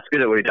 That's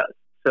good at what he does.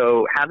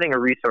 So having a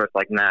resource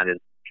like Matt is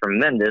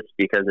tremendous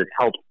because it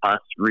helps us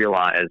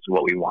realize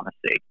what we want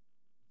to see.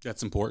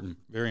 That's important,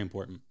 very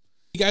important.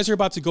 You guys are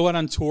about to go out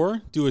on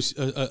tour, do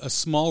a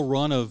small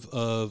run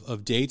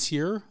of dates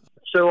here.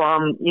 So,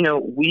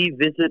 we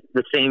visit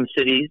the same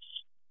cities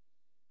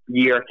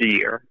year after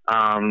year.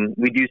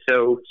 We do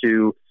so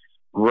to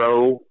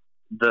grow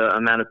the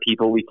amount of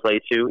people we play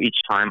to each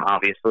time,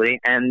 obviously.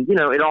 And,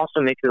 it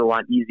also makes it a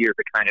lot easier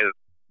to kind of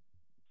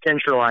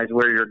centralize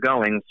where you're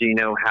going so you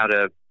know how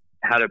to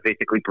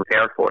basically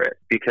prepare for it.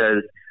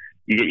 Because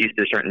you get used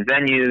to certain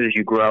venues,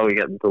 you grow, you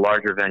get the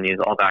larger venues,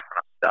 all that kind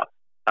of stuff.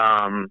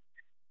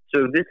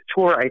 So this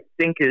tour, I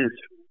think, is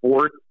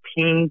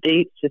 14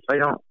 dates, if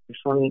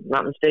I'm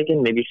not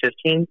mistaken, maybe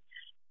 15.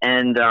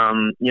 And,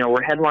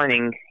 we're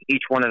headlining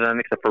each one of them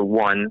except for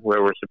one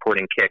where we're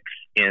supporting Kix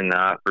in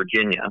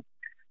Virginia.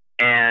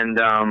 And,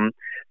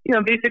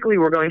 basically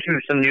we're going to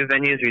some new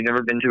venues we've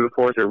never been to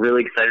before, so we're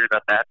really excited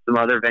about that. Some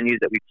other venues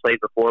that we've played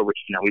before, which,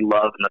 we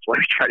love, and that's why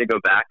we try to go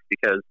back,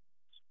 because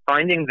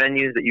finding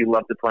venues that you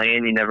love to play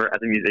in, as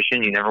a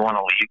musician, you never want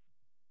to leave.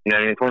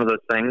 It's one of those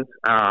things.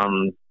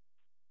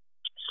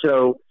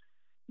 So,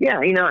 yeah,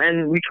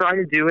 and we try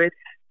to do it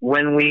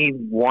when we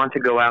want to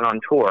go out on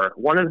tour.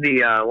 One of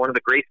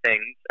the great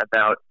things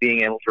about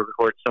being able to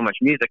record so much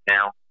music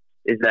now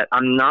is that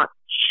I'm not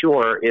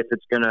sure if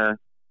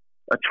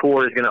a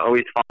tour is gonna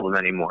always follow them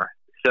anymore.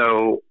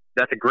 So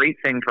that's a great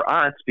thing for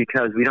us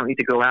because we don't need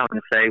to go out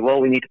and say,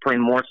 well, we need to play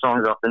more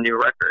songs off the new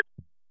record.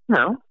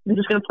 No, we're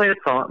just gonna play a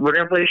song. We're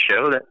gonna play a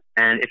show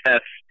and if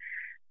that's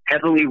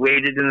heavily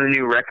weighted in the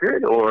new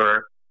record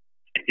or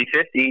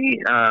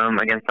 50-50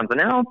 against something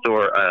else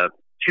or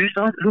two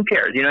songs, who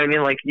cares? You know what I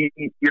mean? Like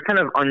you're kind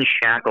of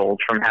unshackled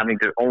from having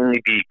to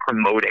only be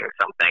promoting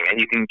something, and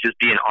you can just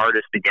be an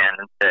artist again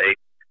and say,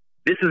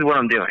 this is what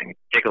I'm doing.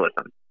 Take a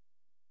listen.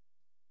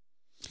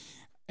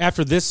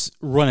 After this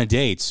run of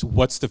dates,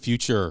 what's the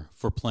future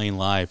for playing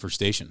live for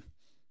Station?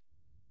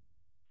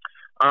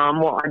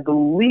 Well, I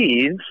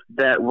believe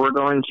that we're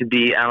going to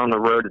be out on the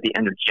road at the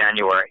end of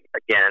January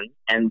again,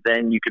 and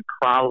then you could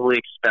probably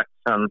expect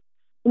some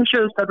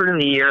shows peppered in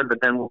the year, but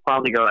then we'll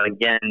probably go out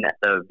again at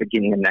the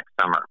beginning of next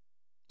summer.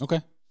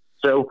 Okay.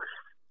 So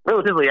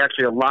relatively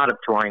actually a lot of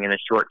touring in a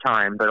short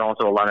time, but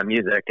also a lot of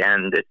music,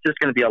 and it's just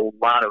going to be a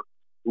lot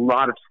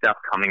of stuff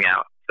coming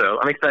out. So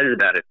I'm excited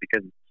about it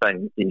because it's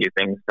exciting to see new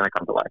things going to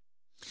come to life.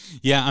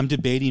 Yeah, I'm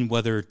debating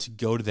whether to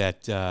go to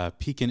that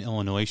Pekin,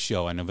 Illinois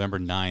show on November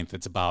 9th.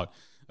 It's about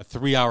a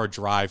 3-hour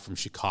drive from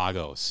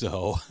Chicago.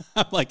 So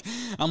I'm like,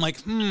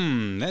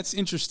 that's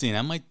interesting.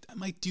 I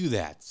might do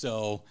that.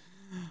 So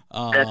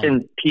that's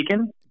in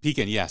Pekin?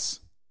 Pekin, yes.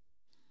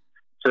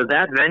 So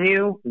that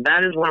venue,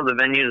 that is one of the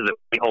venues that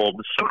we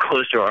hold so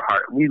close to our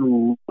heart. We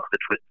love the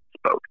Twisted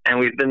Spoke, and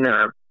we've been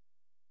there,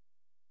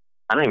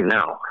 I don't even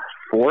know,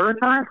 4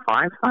 times,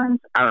 5 times?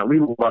 I don't know. We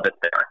love it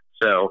there.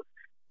 So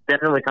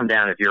definitely come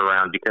down if you're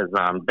around because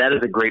that is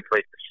a great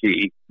place to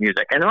see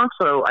music. And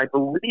also, I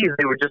believe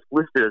they were just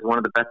listed as one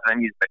of the best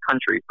venues in the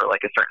country for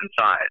like a certain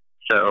size.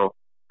 So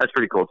that's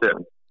pretty cool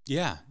too.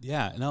 Yeah.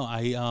 No,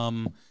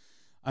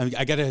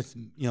 I gotta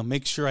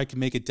make sure I can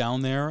make it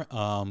down there.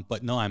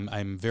 But no,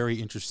 I'm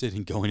very interested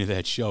in going to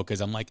that show because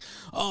I'm like,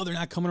 oh, they're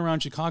not coming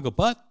around Chicago,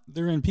 but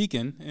they're in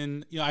Pekin,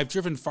 and I've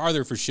driven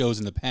farther for shows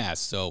in the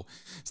past, so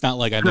it's not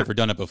like I've never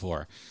done it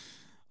before.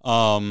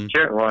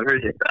 Sure, well, I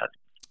appreciate that.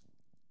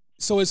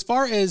 So as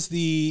far as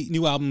the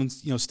new album,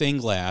 Stained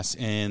Glass,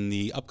 and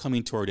the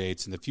upcoming tour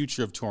dates and the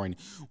future of touring,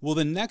 will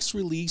the next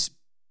release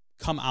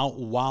come out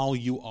while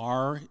you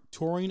are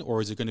touring,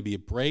 or is it going to be a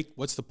break?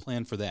 What's the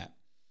plan for that?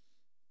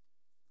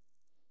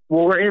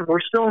 Well, we're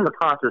still in the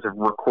process of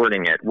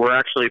recording it. We're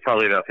actually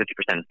probably about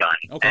 50% done.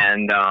 Okay.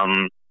 And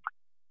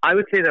I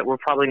would say that we're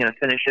probably going to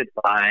finish it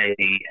by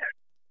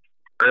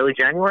early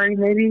January,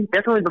 maybe.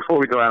 Definitely before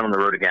we go out on the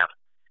road again.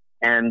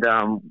 And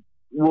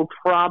we'll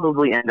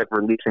probably end up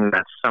releasing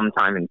that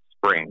sometime in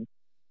spring.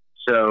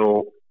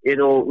 So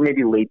it'll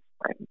maybe late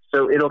spring.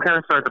 So it'll kind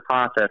of start the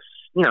process,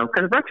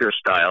 kind of retro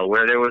style,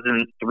 where there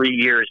wasn't 3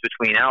 years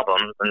between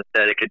albums.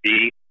 Instead, it could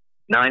be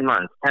 9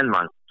 months, 10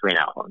 months between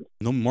albums.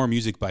 No more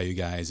music by you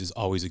guys is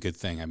always a good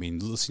thing. I mean,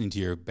 listening to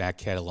your back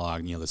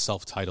catalog, the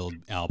self-titled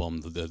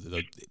album,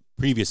 the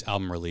previous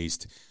album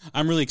released,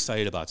 I'm really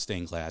excited about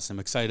Stained Glass. I'm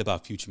excited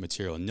about future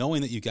material.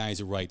 Knowing that you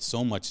guys write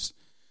so much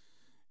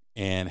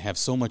and have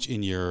so much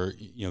in your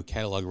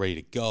catalog ready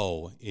to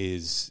go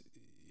is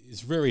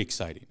very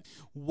exciting.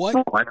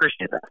 I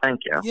appreciate that.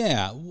 Thank you.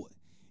 Yeah.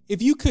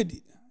 If you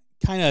could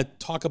kind of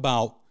talk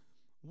about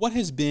what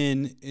has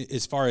been,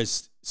 as far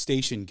as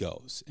Station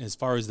goes, as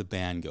far as the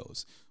band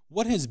goes,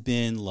 what has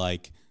been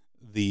like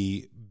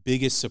the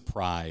biggest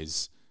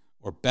surprise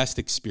or best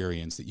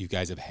experience that you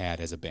guys have had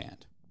as a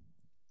band?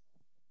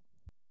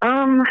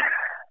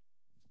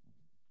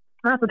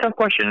 That's a tough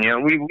question. You know,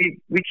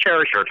 we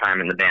cherish our time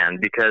in the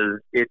band because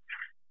it's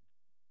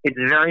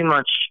very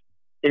much,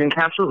 it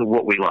encapsulates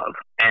what we love,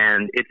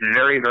 and it's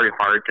very, very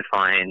hard to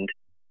find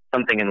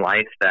something in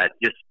life that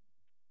just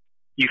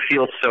you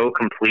feel so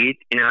complete.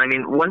 You know, I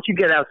mean, once you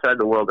get outside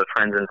the world of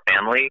friends and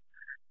family,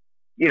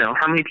 you know,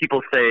 how many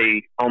people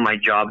say, "Oh, my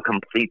job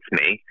completes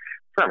me"?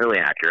 It's not really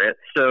accurate.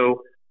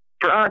 So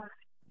for us,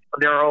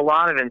 there are a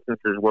lot of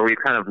instances where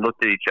we've kind of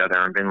looked at each other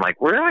and been like,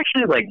 we're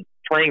actually like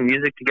playing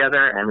music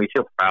together, and we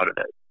feel proud of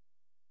it.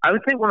 I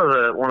would say one of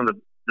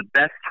the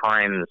best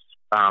times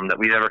that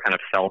we've ever kind of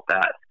felt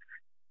that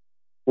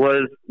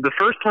was the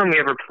first time we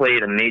ever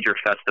played a major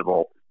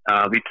festival.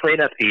 We played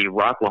at the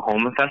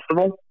Rocklahoma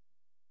Festival,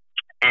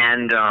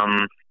 and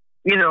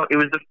you know, it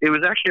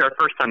was actually our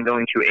first time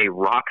going to a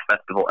rock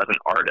festival as an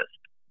artist.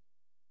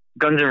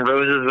 Guns N'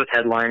 Roses was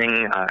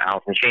headlining,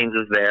 Alice in Chains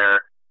was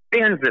there,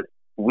 bands that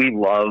we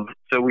love,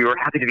 so we were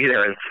happy to be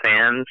there as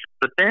fans.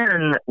 But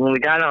then when we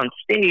got on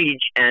stage,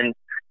 and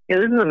you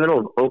know, this is in the middle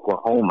of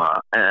Oklahoma,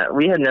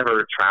 we had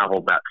never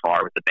traveled that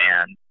far with the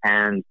band,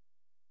 and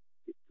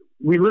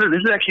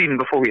this is actually even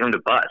before we owned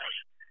a bus,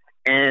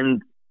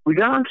 and we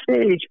got on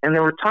stage, and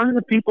there were tons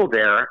of people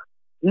there,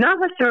 not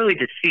necessarily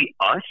to see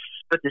us,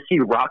 but to see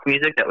rock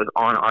music that was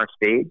on our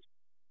stage,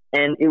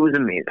 and it was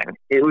amazing.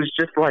 It was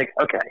just like,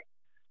 okay,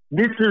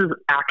 this is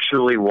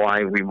actually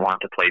why we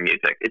want to play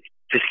music. It's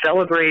to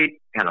celebrate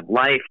kind of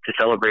life, to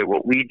celebrate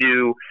what we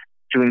do,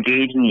 to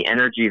engage in the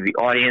energy of the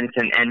audience,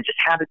 and just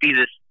have it be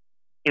this,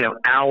 you know,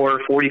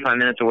 hour, 45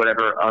 minutes or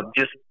whatever of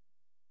just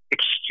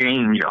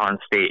exchange on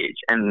stage.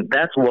 And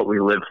that's what we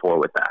live for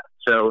with that.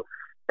 So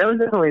that was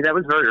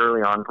very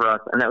early on for us.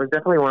 And that was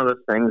definitely one of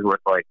those things where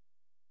it's like,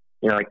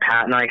 you know, like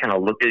Pat and I kind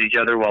of looked at each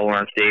other while we're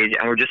on stage,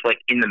 and we're just like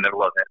in the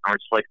middle of it. And we're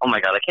just like, oh my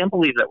God, I can't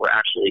believe that we're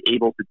actually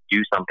able to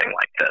do something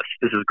like this.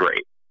 This is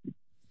great.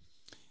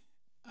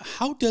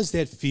 How does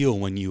that feel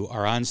when you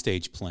are on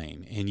stage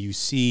playing and you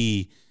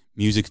see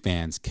music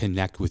fans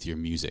connect with your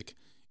music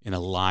in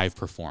a live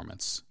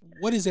performance?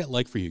 What is that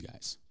like for you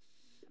guys?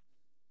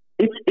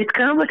 It's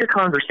kind of like a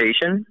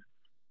conversation,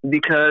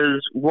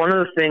 because one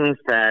of the things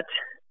that,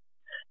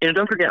 you know,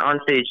 don't forget, on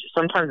stage,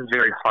 sometimes it's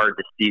very hard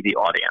to see the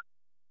audience.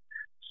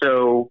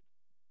 So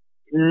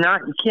you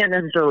can't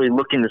necessarily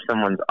look into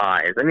someone's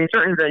eyes. I mean,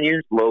 certain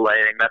venues, low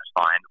lighting, that's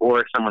fine,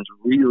 or if someone's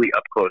really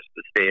up close to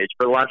the stage,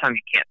 but a lot of times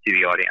you can't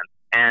see the audience.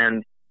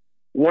 And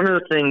one of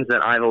the things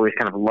that I've always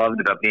kind of loved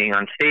about being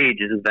on stage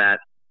is that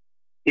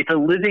it's a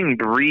living,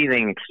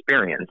 breathing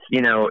experience.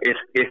 You know,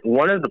 if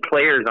one of the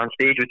players on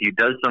stage with you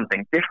does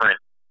something different,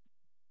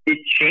 it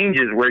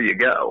changes where you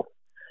go.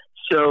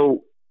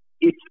 So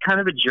it's kind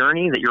of a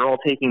journey that you're all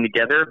taking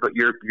together, but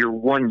you're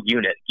one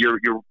unit. You're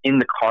in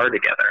the car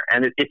together,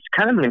 and it's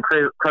kind of an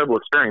incredible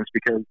experience,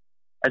 because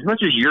as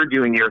much as you're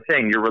doing your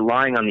thing, you're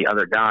relying on the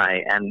other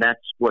guy, and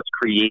that's what's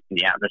creating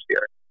the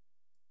atmosphere.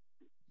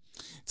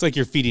 It's like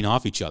you're feeding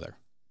off each other.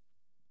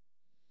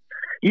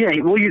 Yeah,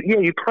 well,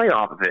 you play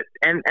off of it,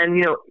 and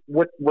you know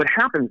what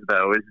happens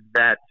though is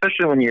that,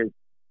 especially when you're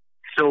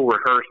so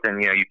rehearsed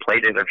and you know you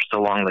played it for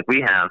so long like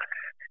we have,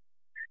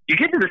 you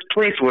get to this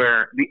place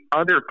where the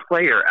other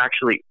player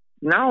actually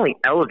not only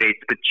elevates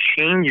but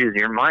changes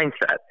your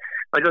mindset.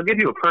 Like, I'll give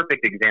you a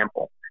perfect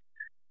example.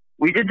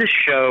 We did this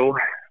show,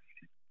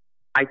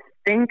 I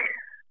think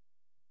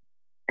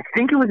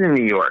it was in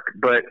New York,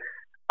 but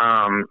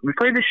we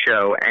played the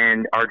show,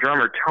 and our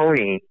drummer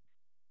Tony,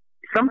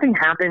 something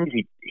happened.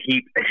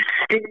 His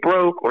stick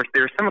broke, or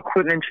there was some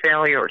equipment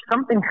failure, or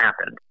something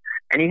happened,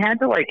 and he had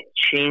to like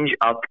change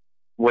up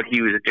what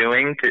he was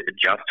doing to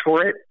adjust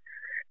for it.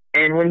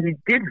 And when he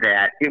did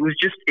that,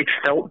 it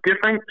felt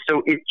different.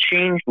 So it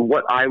changed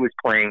what I was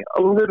playing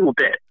a little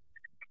bit.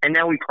 And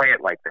now we play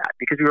it like that,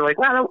 because we were like,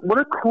 wow, what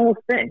a cool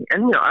thing.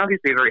 And, you know,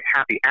 obviously a very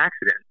happy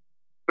accident,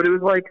 but it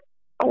was like,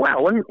 oh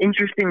wow, what an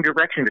interesting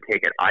direction to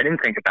take it. I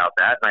didn't think about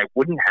that, and I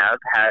wouldn't have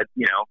had,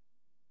 you know,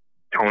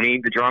 Tony,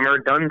 the drummer,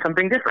 done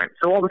something different.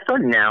 So all of a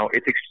sudden now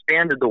it's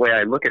expanded the way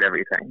I look at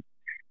everything.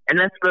 And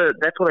that's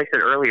what I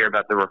said earlier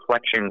about the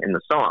reflection in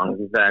the songs,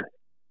 is that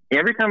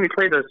every time we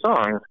play those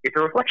songs, it's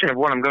a reflection of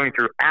what I'm going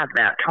through at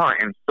that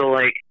time. So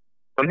like,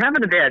 if I'm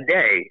having a bad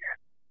day,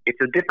 it's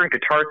a different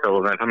guitar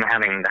solo than if I'm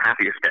having the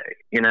happiest day,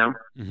 you know?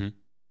 Mm-hmm.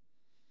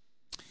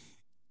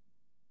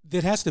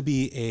 There has to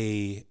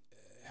be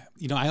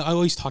you know, I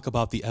always talk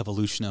about the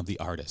evolution of the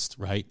artist,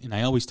 right? And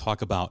I always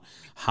talk about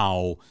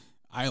how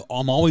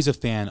I'm always a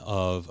fan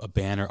of a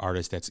band or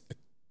artist that's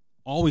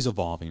always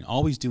evolving,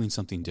 always doing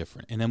something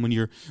different. And then when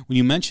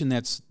you mention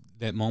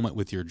that moment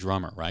with your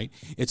drummer, right?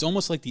 It's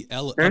almost like the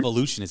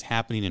evolution is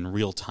happening in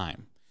real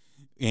time.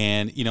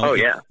 And, you know,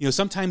 you know,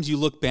 sometimes you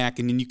look back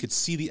and then you could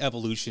see the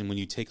evolution when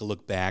you take a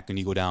look back and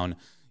you go down,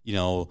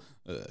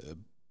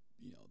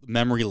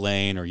 memory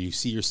lane, or you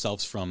see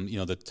yourselves from, you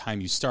know, the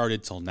time you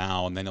started till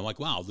now. And then I'm like,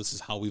 wow, this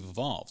is how we've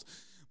evolved.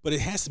 But it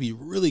has to be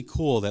really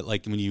cool that,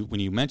 like, when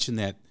you mention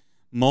that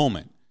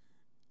moment,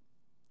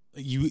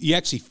 you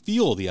actually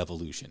feel the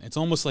evolution. It's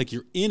almost like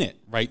you're in it,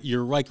 right?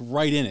 You're like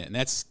right in it, and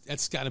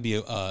that's got to be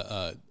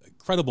a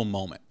incredible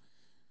moment.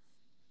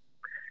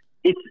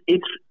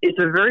 It's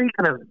a very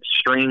kind of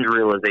strange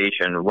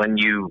realization when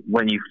you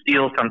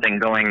feel something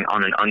going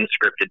on an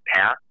unscripted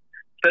path,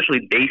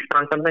 especially based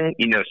on something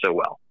you know so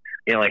well.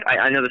 You know, like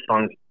I know the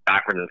songs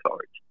backwards and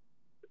forwards.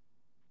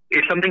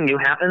 If something new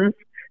happens,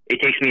 it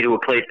takes me to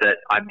a place that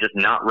I'm just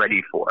not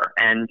ready for,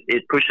 and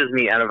it pushes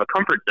me out of a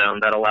comfort zone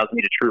that allows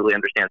me to truly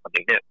understand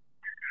something new.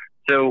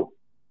 So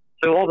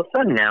all of a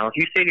sudden now, if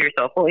you say to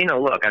yourself, well, you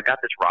know, look, I've got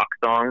this rock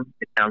song,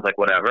 it sounds like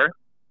whatever.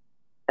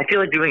 I feel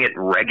like doing it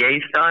reggae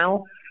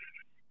style.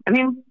 I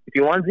mean, if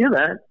you want to do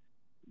that,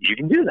 you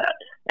can do that.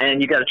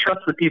 And you got to trust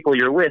the people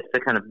you're with to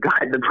kind of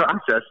guide the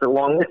process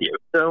along with you.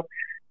 So,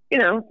 you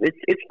know,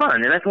 it's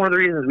fun. And that's one of the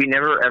reasons we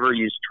never ever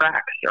use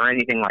tracks or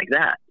anything like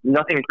that.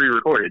 Nothing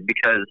pre-recorded,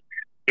 because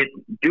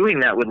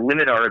doing that would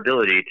limit our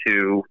ability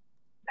to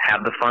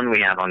have the fun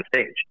we have on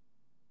stage.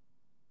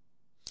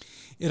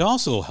 It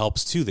also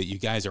helps too that you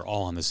guys are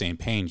all on the same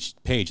page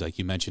like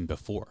you mentioned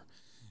before.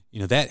 You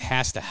know, that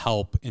has to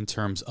help in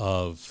terms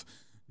of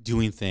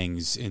doing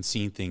things and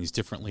seeing things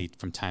differently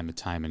from time to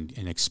time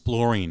and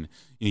exploring.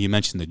 You know, you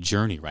mentioned the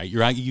journey, right?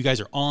 You guys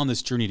are on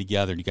this journey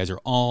together, and you guys are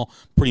all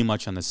pretty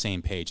much on the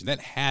same page. And that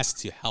has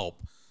to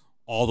help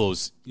all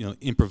those, you know,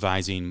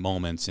 improvising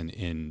moments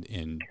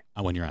in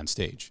when you're on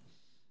stage.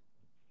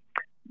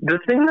 The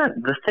thing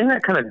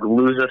that kind of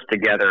glues us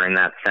together in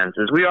that sense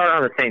is we are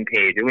on the same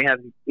page, and we have,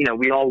 you know,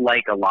 we all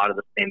like a lot of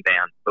the same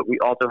bands, but we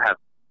also have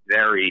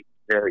very,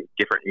 very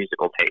different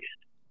musical tastes.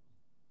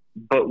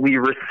 But we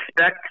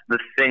respect the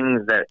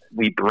things that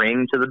we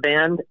bring to the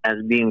band as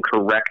being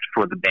correct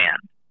for the band.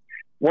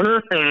 One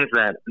of the things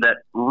that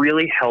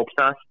really helps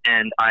us,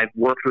 and I've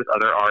worked with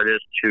other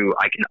artists who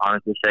I can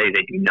honestly say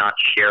they do not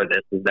share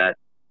this, is that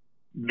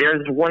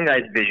there's one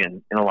guy's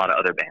vision in a lot of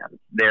other bands.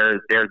 There's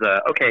these are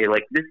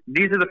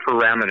the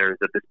parameters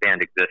that this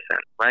band exists in,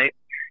 right?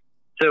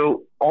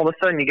 So all of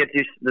a sudden you get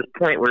to this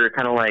point where you're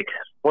kind of like,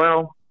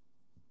 well,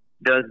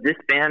 does this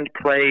band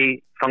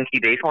play funky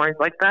bass lines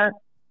like that?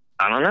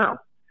 I don't know.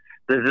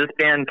 Does this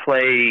band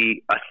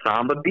play a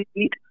samba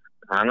beat?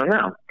 I don't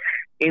know.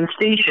 In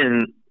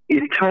Station,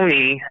 if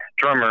Tony,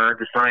 drummer,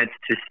 decides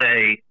to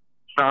say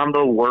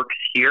samba works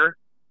here,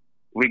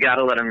 we got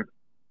to let him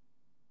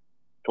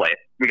play it.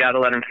 We got to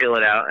let him feel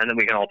it out, and then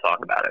we can all talk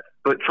about it.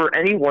 But for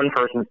any one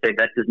person to say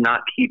that does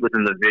not keep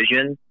within the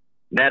vision,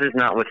 that is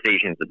not what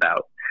Station's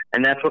about.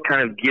 And that's what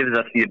kind of gives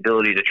us the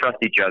ability to trust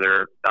each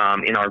other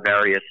in our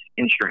various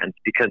instruments,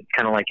 because it's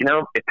kind of like, you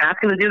know, if Pat's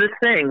going to do this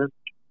thing,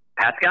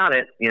 Pat's got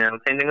it. You know,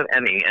 same thing with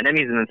Emmy. And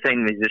Emmy's an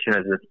insane musician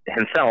as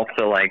himself,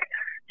 so, like,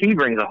 he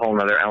brings a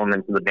whole other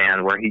element to the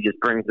band where he just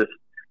brings this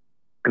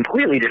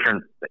completely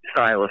different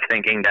style of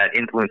thinking that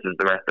influences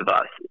the rest of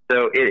us.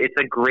 So it's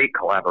a great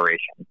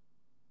collaboration.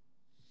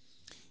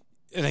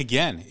 And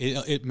again,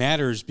 it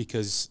matters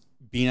because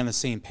being on the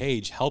same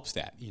page helps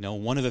that. You know,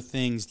 one of the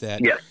things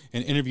that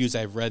in interviews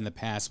I've read in the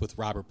past with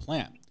Robert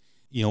Plant,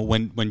 you know,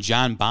 when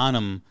John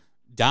Bonham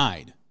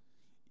died,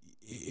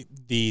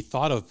 the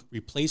thought of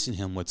replacing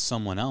him with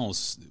someone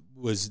else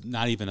was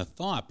not even a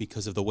thought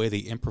because of the way they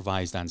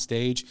improvised on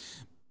stage,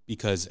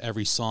 because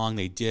every song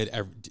they did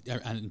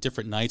on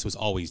different nights was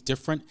always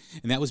different.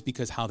 And that was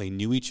because how they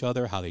knew each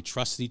other, how they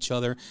trusted each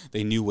other.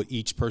 They knew what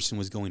each person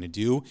was going to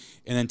do.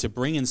 And then to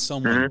bring in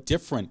someone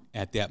different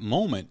at that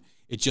moment,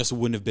 it just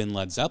wouldn't have been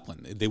Led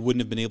Zeppelin. They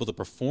wouldn't have been able to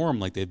perform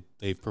like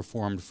they've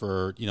performed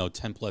for,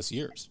 10 plus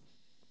years.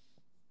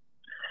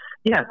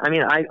 Yeah, I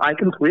mean, I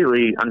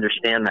completely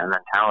understand that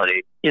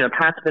mentality. You know,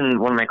 Pat's been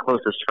one of my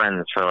closest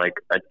friends for like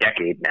a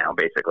decade now,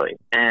 basically.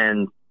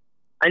 And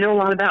I know a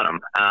lot about him.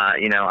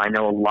 I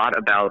know a lot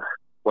about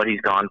what he's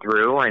gone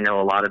through. I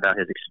know a lot about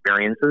his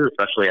experiences,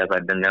 especially as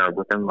I've been there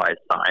with him by his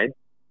side.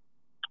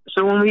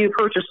 So when we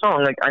approach a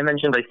song, like I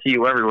mentioned, I See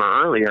You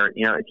Everywhere earlier,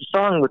 you know, it's a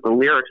song with the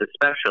lyrics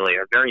especially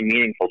are very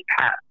meaningful to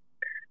Pat.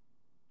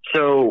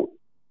 So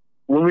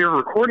when we were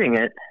recording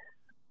it,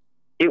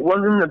 it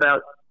wasn't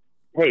about,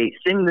 hey,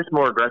 sing this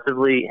more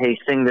aggressively. Hey,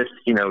 sing this,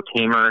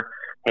 tamer.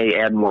 Hey,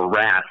 add more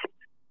rasp.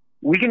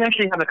 We can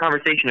actually have a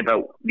conversation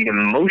about the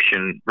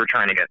emotion we're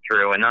trying to get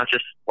through and not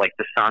just like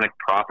the sonic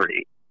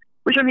property.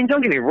 Which, I mean,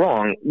 don't get me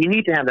wrong, you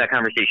need to have that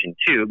conversation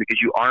too, because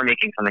you are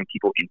making something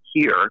people can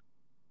hear,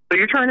 but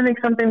you're trying to make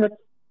something that's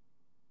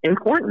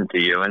important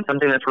to you and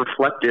something that's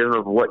reflective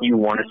of what you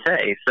want to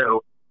say.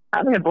 So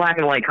having a black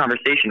and white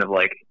conversation of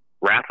like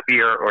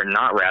raspier or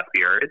not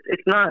raspier,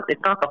 it's not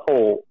the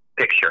whole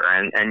picture.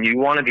 And you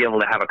want to be able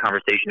to have a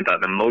conversation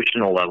about an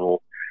emotional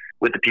level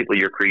with the people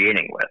you're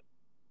creating with.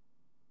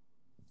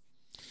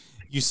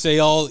 You say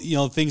all,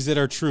 things that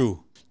are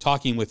true,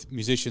 talking with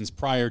musicians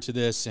prior to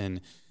this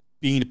and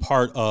being a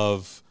part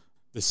of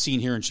the scene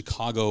here in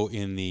Chicago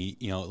in the,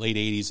 late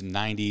 80s and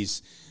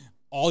 90s.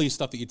 All your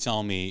stuff that you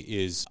tell me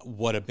is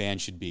what a band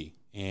should be.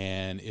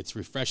 And it's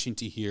refreshing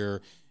to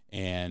hear.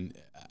 And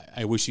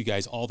I wish you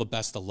guys all the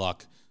best of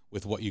luck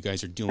with what you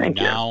guys are doing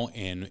now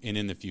and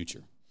in the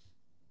future.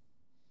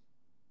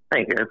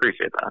 Thank you. I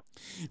appreciate that.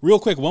 Real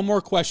quick, one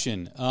more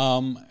question.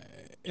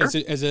 As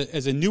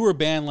a newer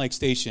band like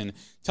Station,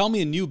 tell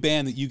me a new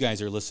band that you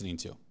guys are listening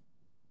to.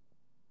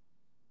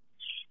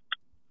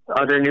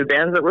 Other new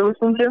bands that we're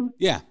listening to?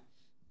 Yeah.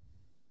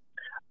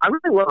 I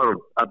really love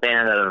a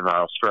band out of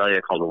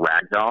Australia called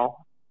Ragdoll.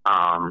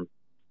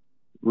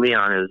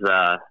 Leon is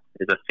a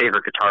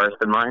favorite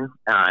guitarist of mine,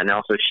 and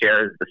also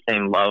shares the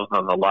same love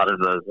of a lot of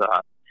those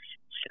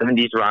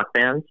 70s rock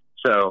bands.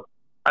 So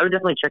I would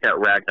definitely check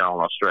out Ragdoll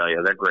in Australia.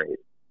 They're great.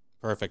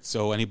 Perfect.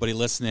 So anybody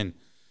listening,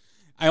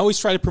 I always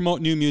try to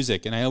promote new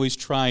music, and I always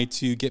try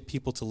to get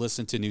people to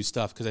listen to new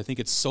stuff because I think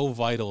it's so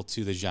vital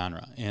to the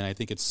genre, and I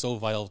think it's so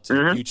vital to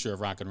the future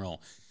of rock and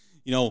roll.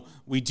 You know,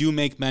 we do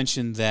make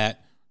mention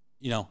that,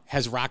 you know,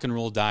 has rock and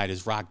roll died?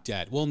 Is rock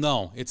dead? Well,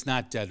 no, it's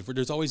not dead.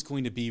 There's always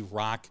going to be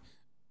rock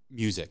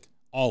music.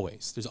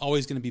 Always. There's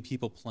always going to be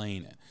people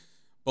playing it.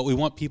 But we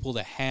want people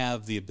to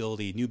have the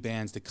ability, new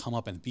bands, to come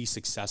up and be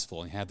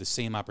successful and have the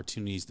same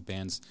opportunities the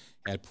bands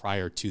had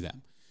prior to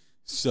them.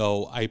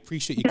 So I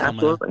appreciate you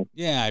coming on.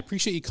 Yeah, I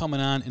appreciate you coming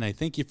on, and I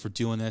thank you for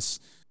doing this.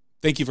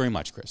 Thank you very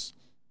much, Chris.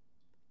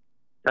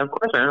 Of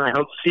course, man. I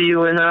hope to see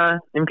you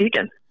in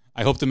Pekin.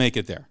 I hope to make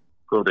it there.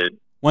 Cool, dude.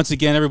 Once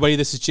again, everybody,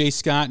 this is Jay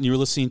Scott, and you're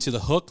listening to The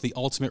Hook, the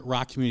Ultimate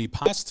Rock Community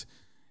Podcast.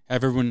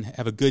 Have everyone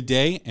have a good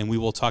day, and we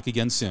will talk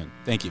again soon.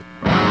 Thank you.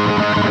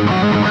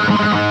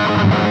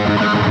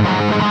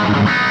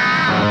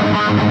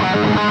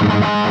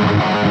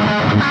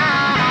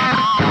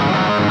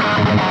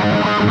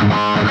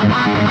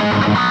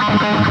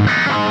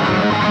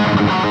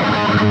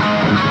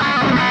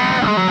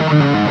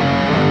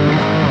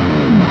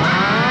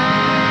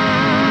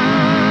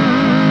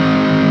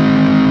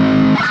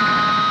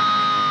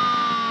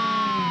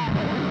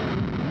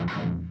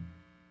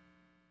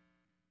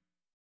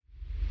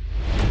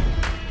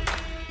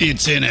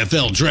 It's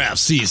NFL draft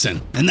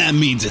season, and that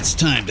means it's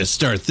time to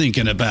start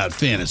thinking about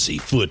fantasy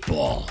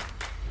football.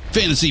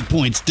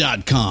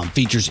 FantasyPoints.com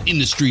features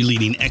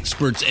industry-leading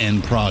experts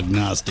and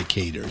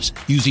prognosticators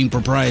using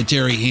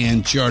proprietary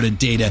hand-charted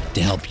data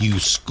to help you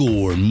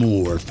score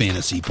more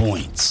fantasy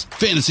points.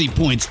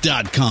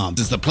 FantasyPoints.com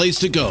is the place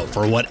to go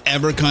for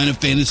whatever kind of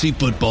fantasy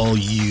football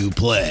you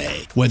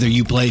play. Whether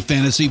you play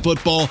fantasy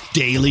football,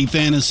 daily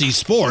fantasy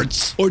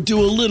sports, or do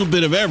a little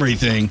bit of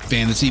everything,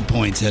 Fantasy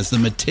Points has the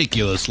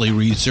meticulously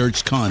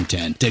researched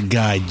content to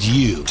guide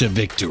you to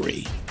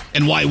victory.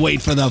 And why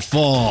wait for the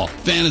fall?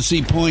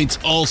 Fantasy Points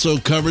also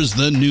covers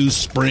the new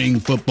spring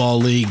football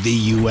league,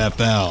 the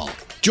UFL.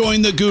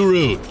 Join the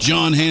guru,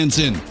 John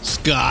Hansen,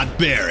 Scott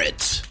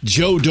Barrett,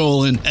 Joe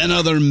Dolan, and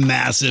other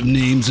massive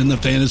names in the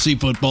fantasy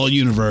football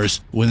universe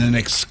with an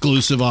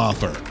exclusive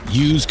offer.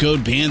 Use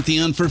code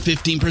Pantheon for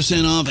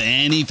 15% off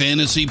any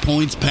Fantasy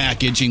Points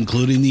package,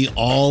 including the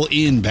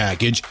all-in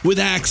package, with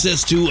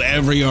access to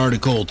every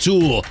article,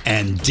 tool,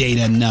 and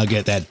data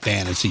nugget that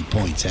Fantasy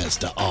Points has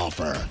to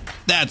offer.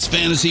 That's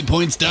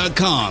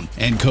FantasyPoints.com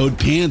and code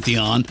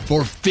Pantheon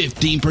for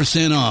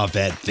 15% off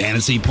at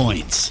Fantasy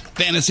Points.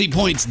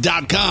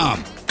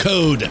 FantasyPoints.com,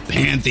 code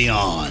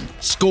Pantheon.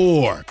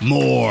 Score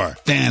more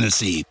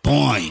fantasy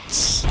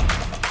points.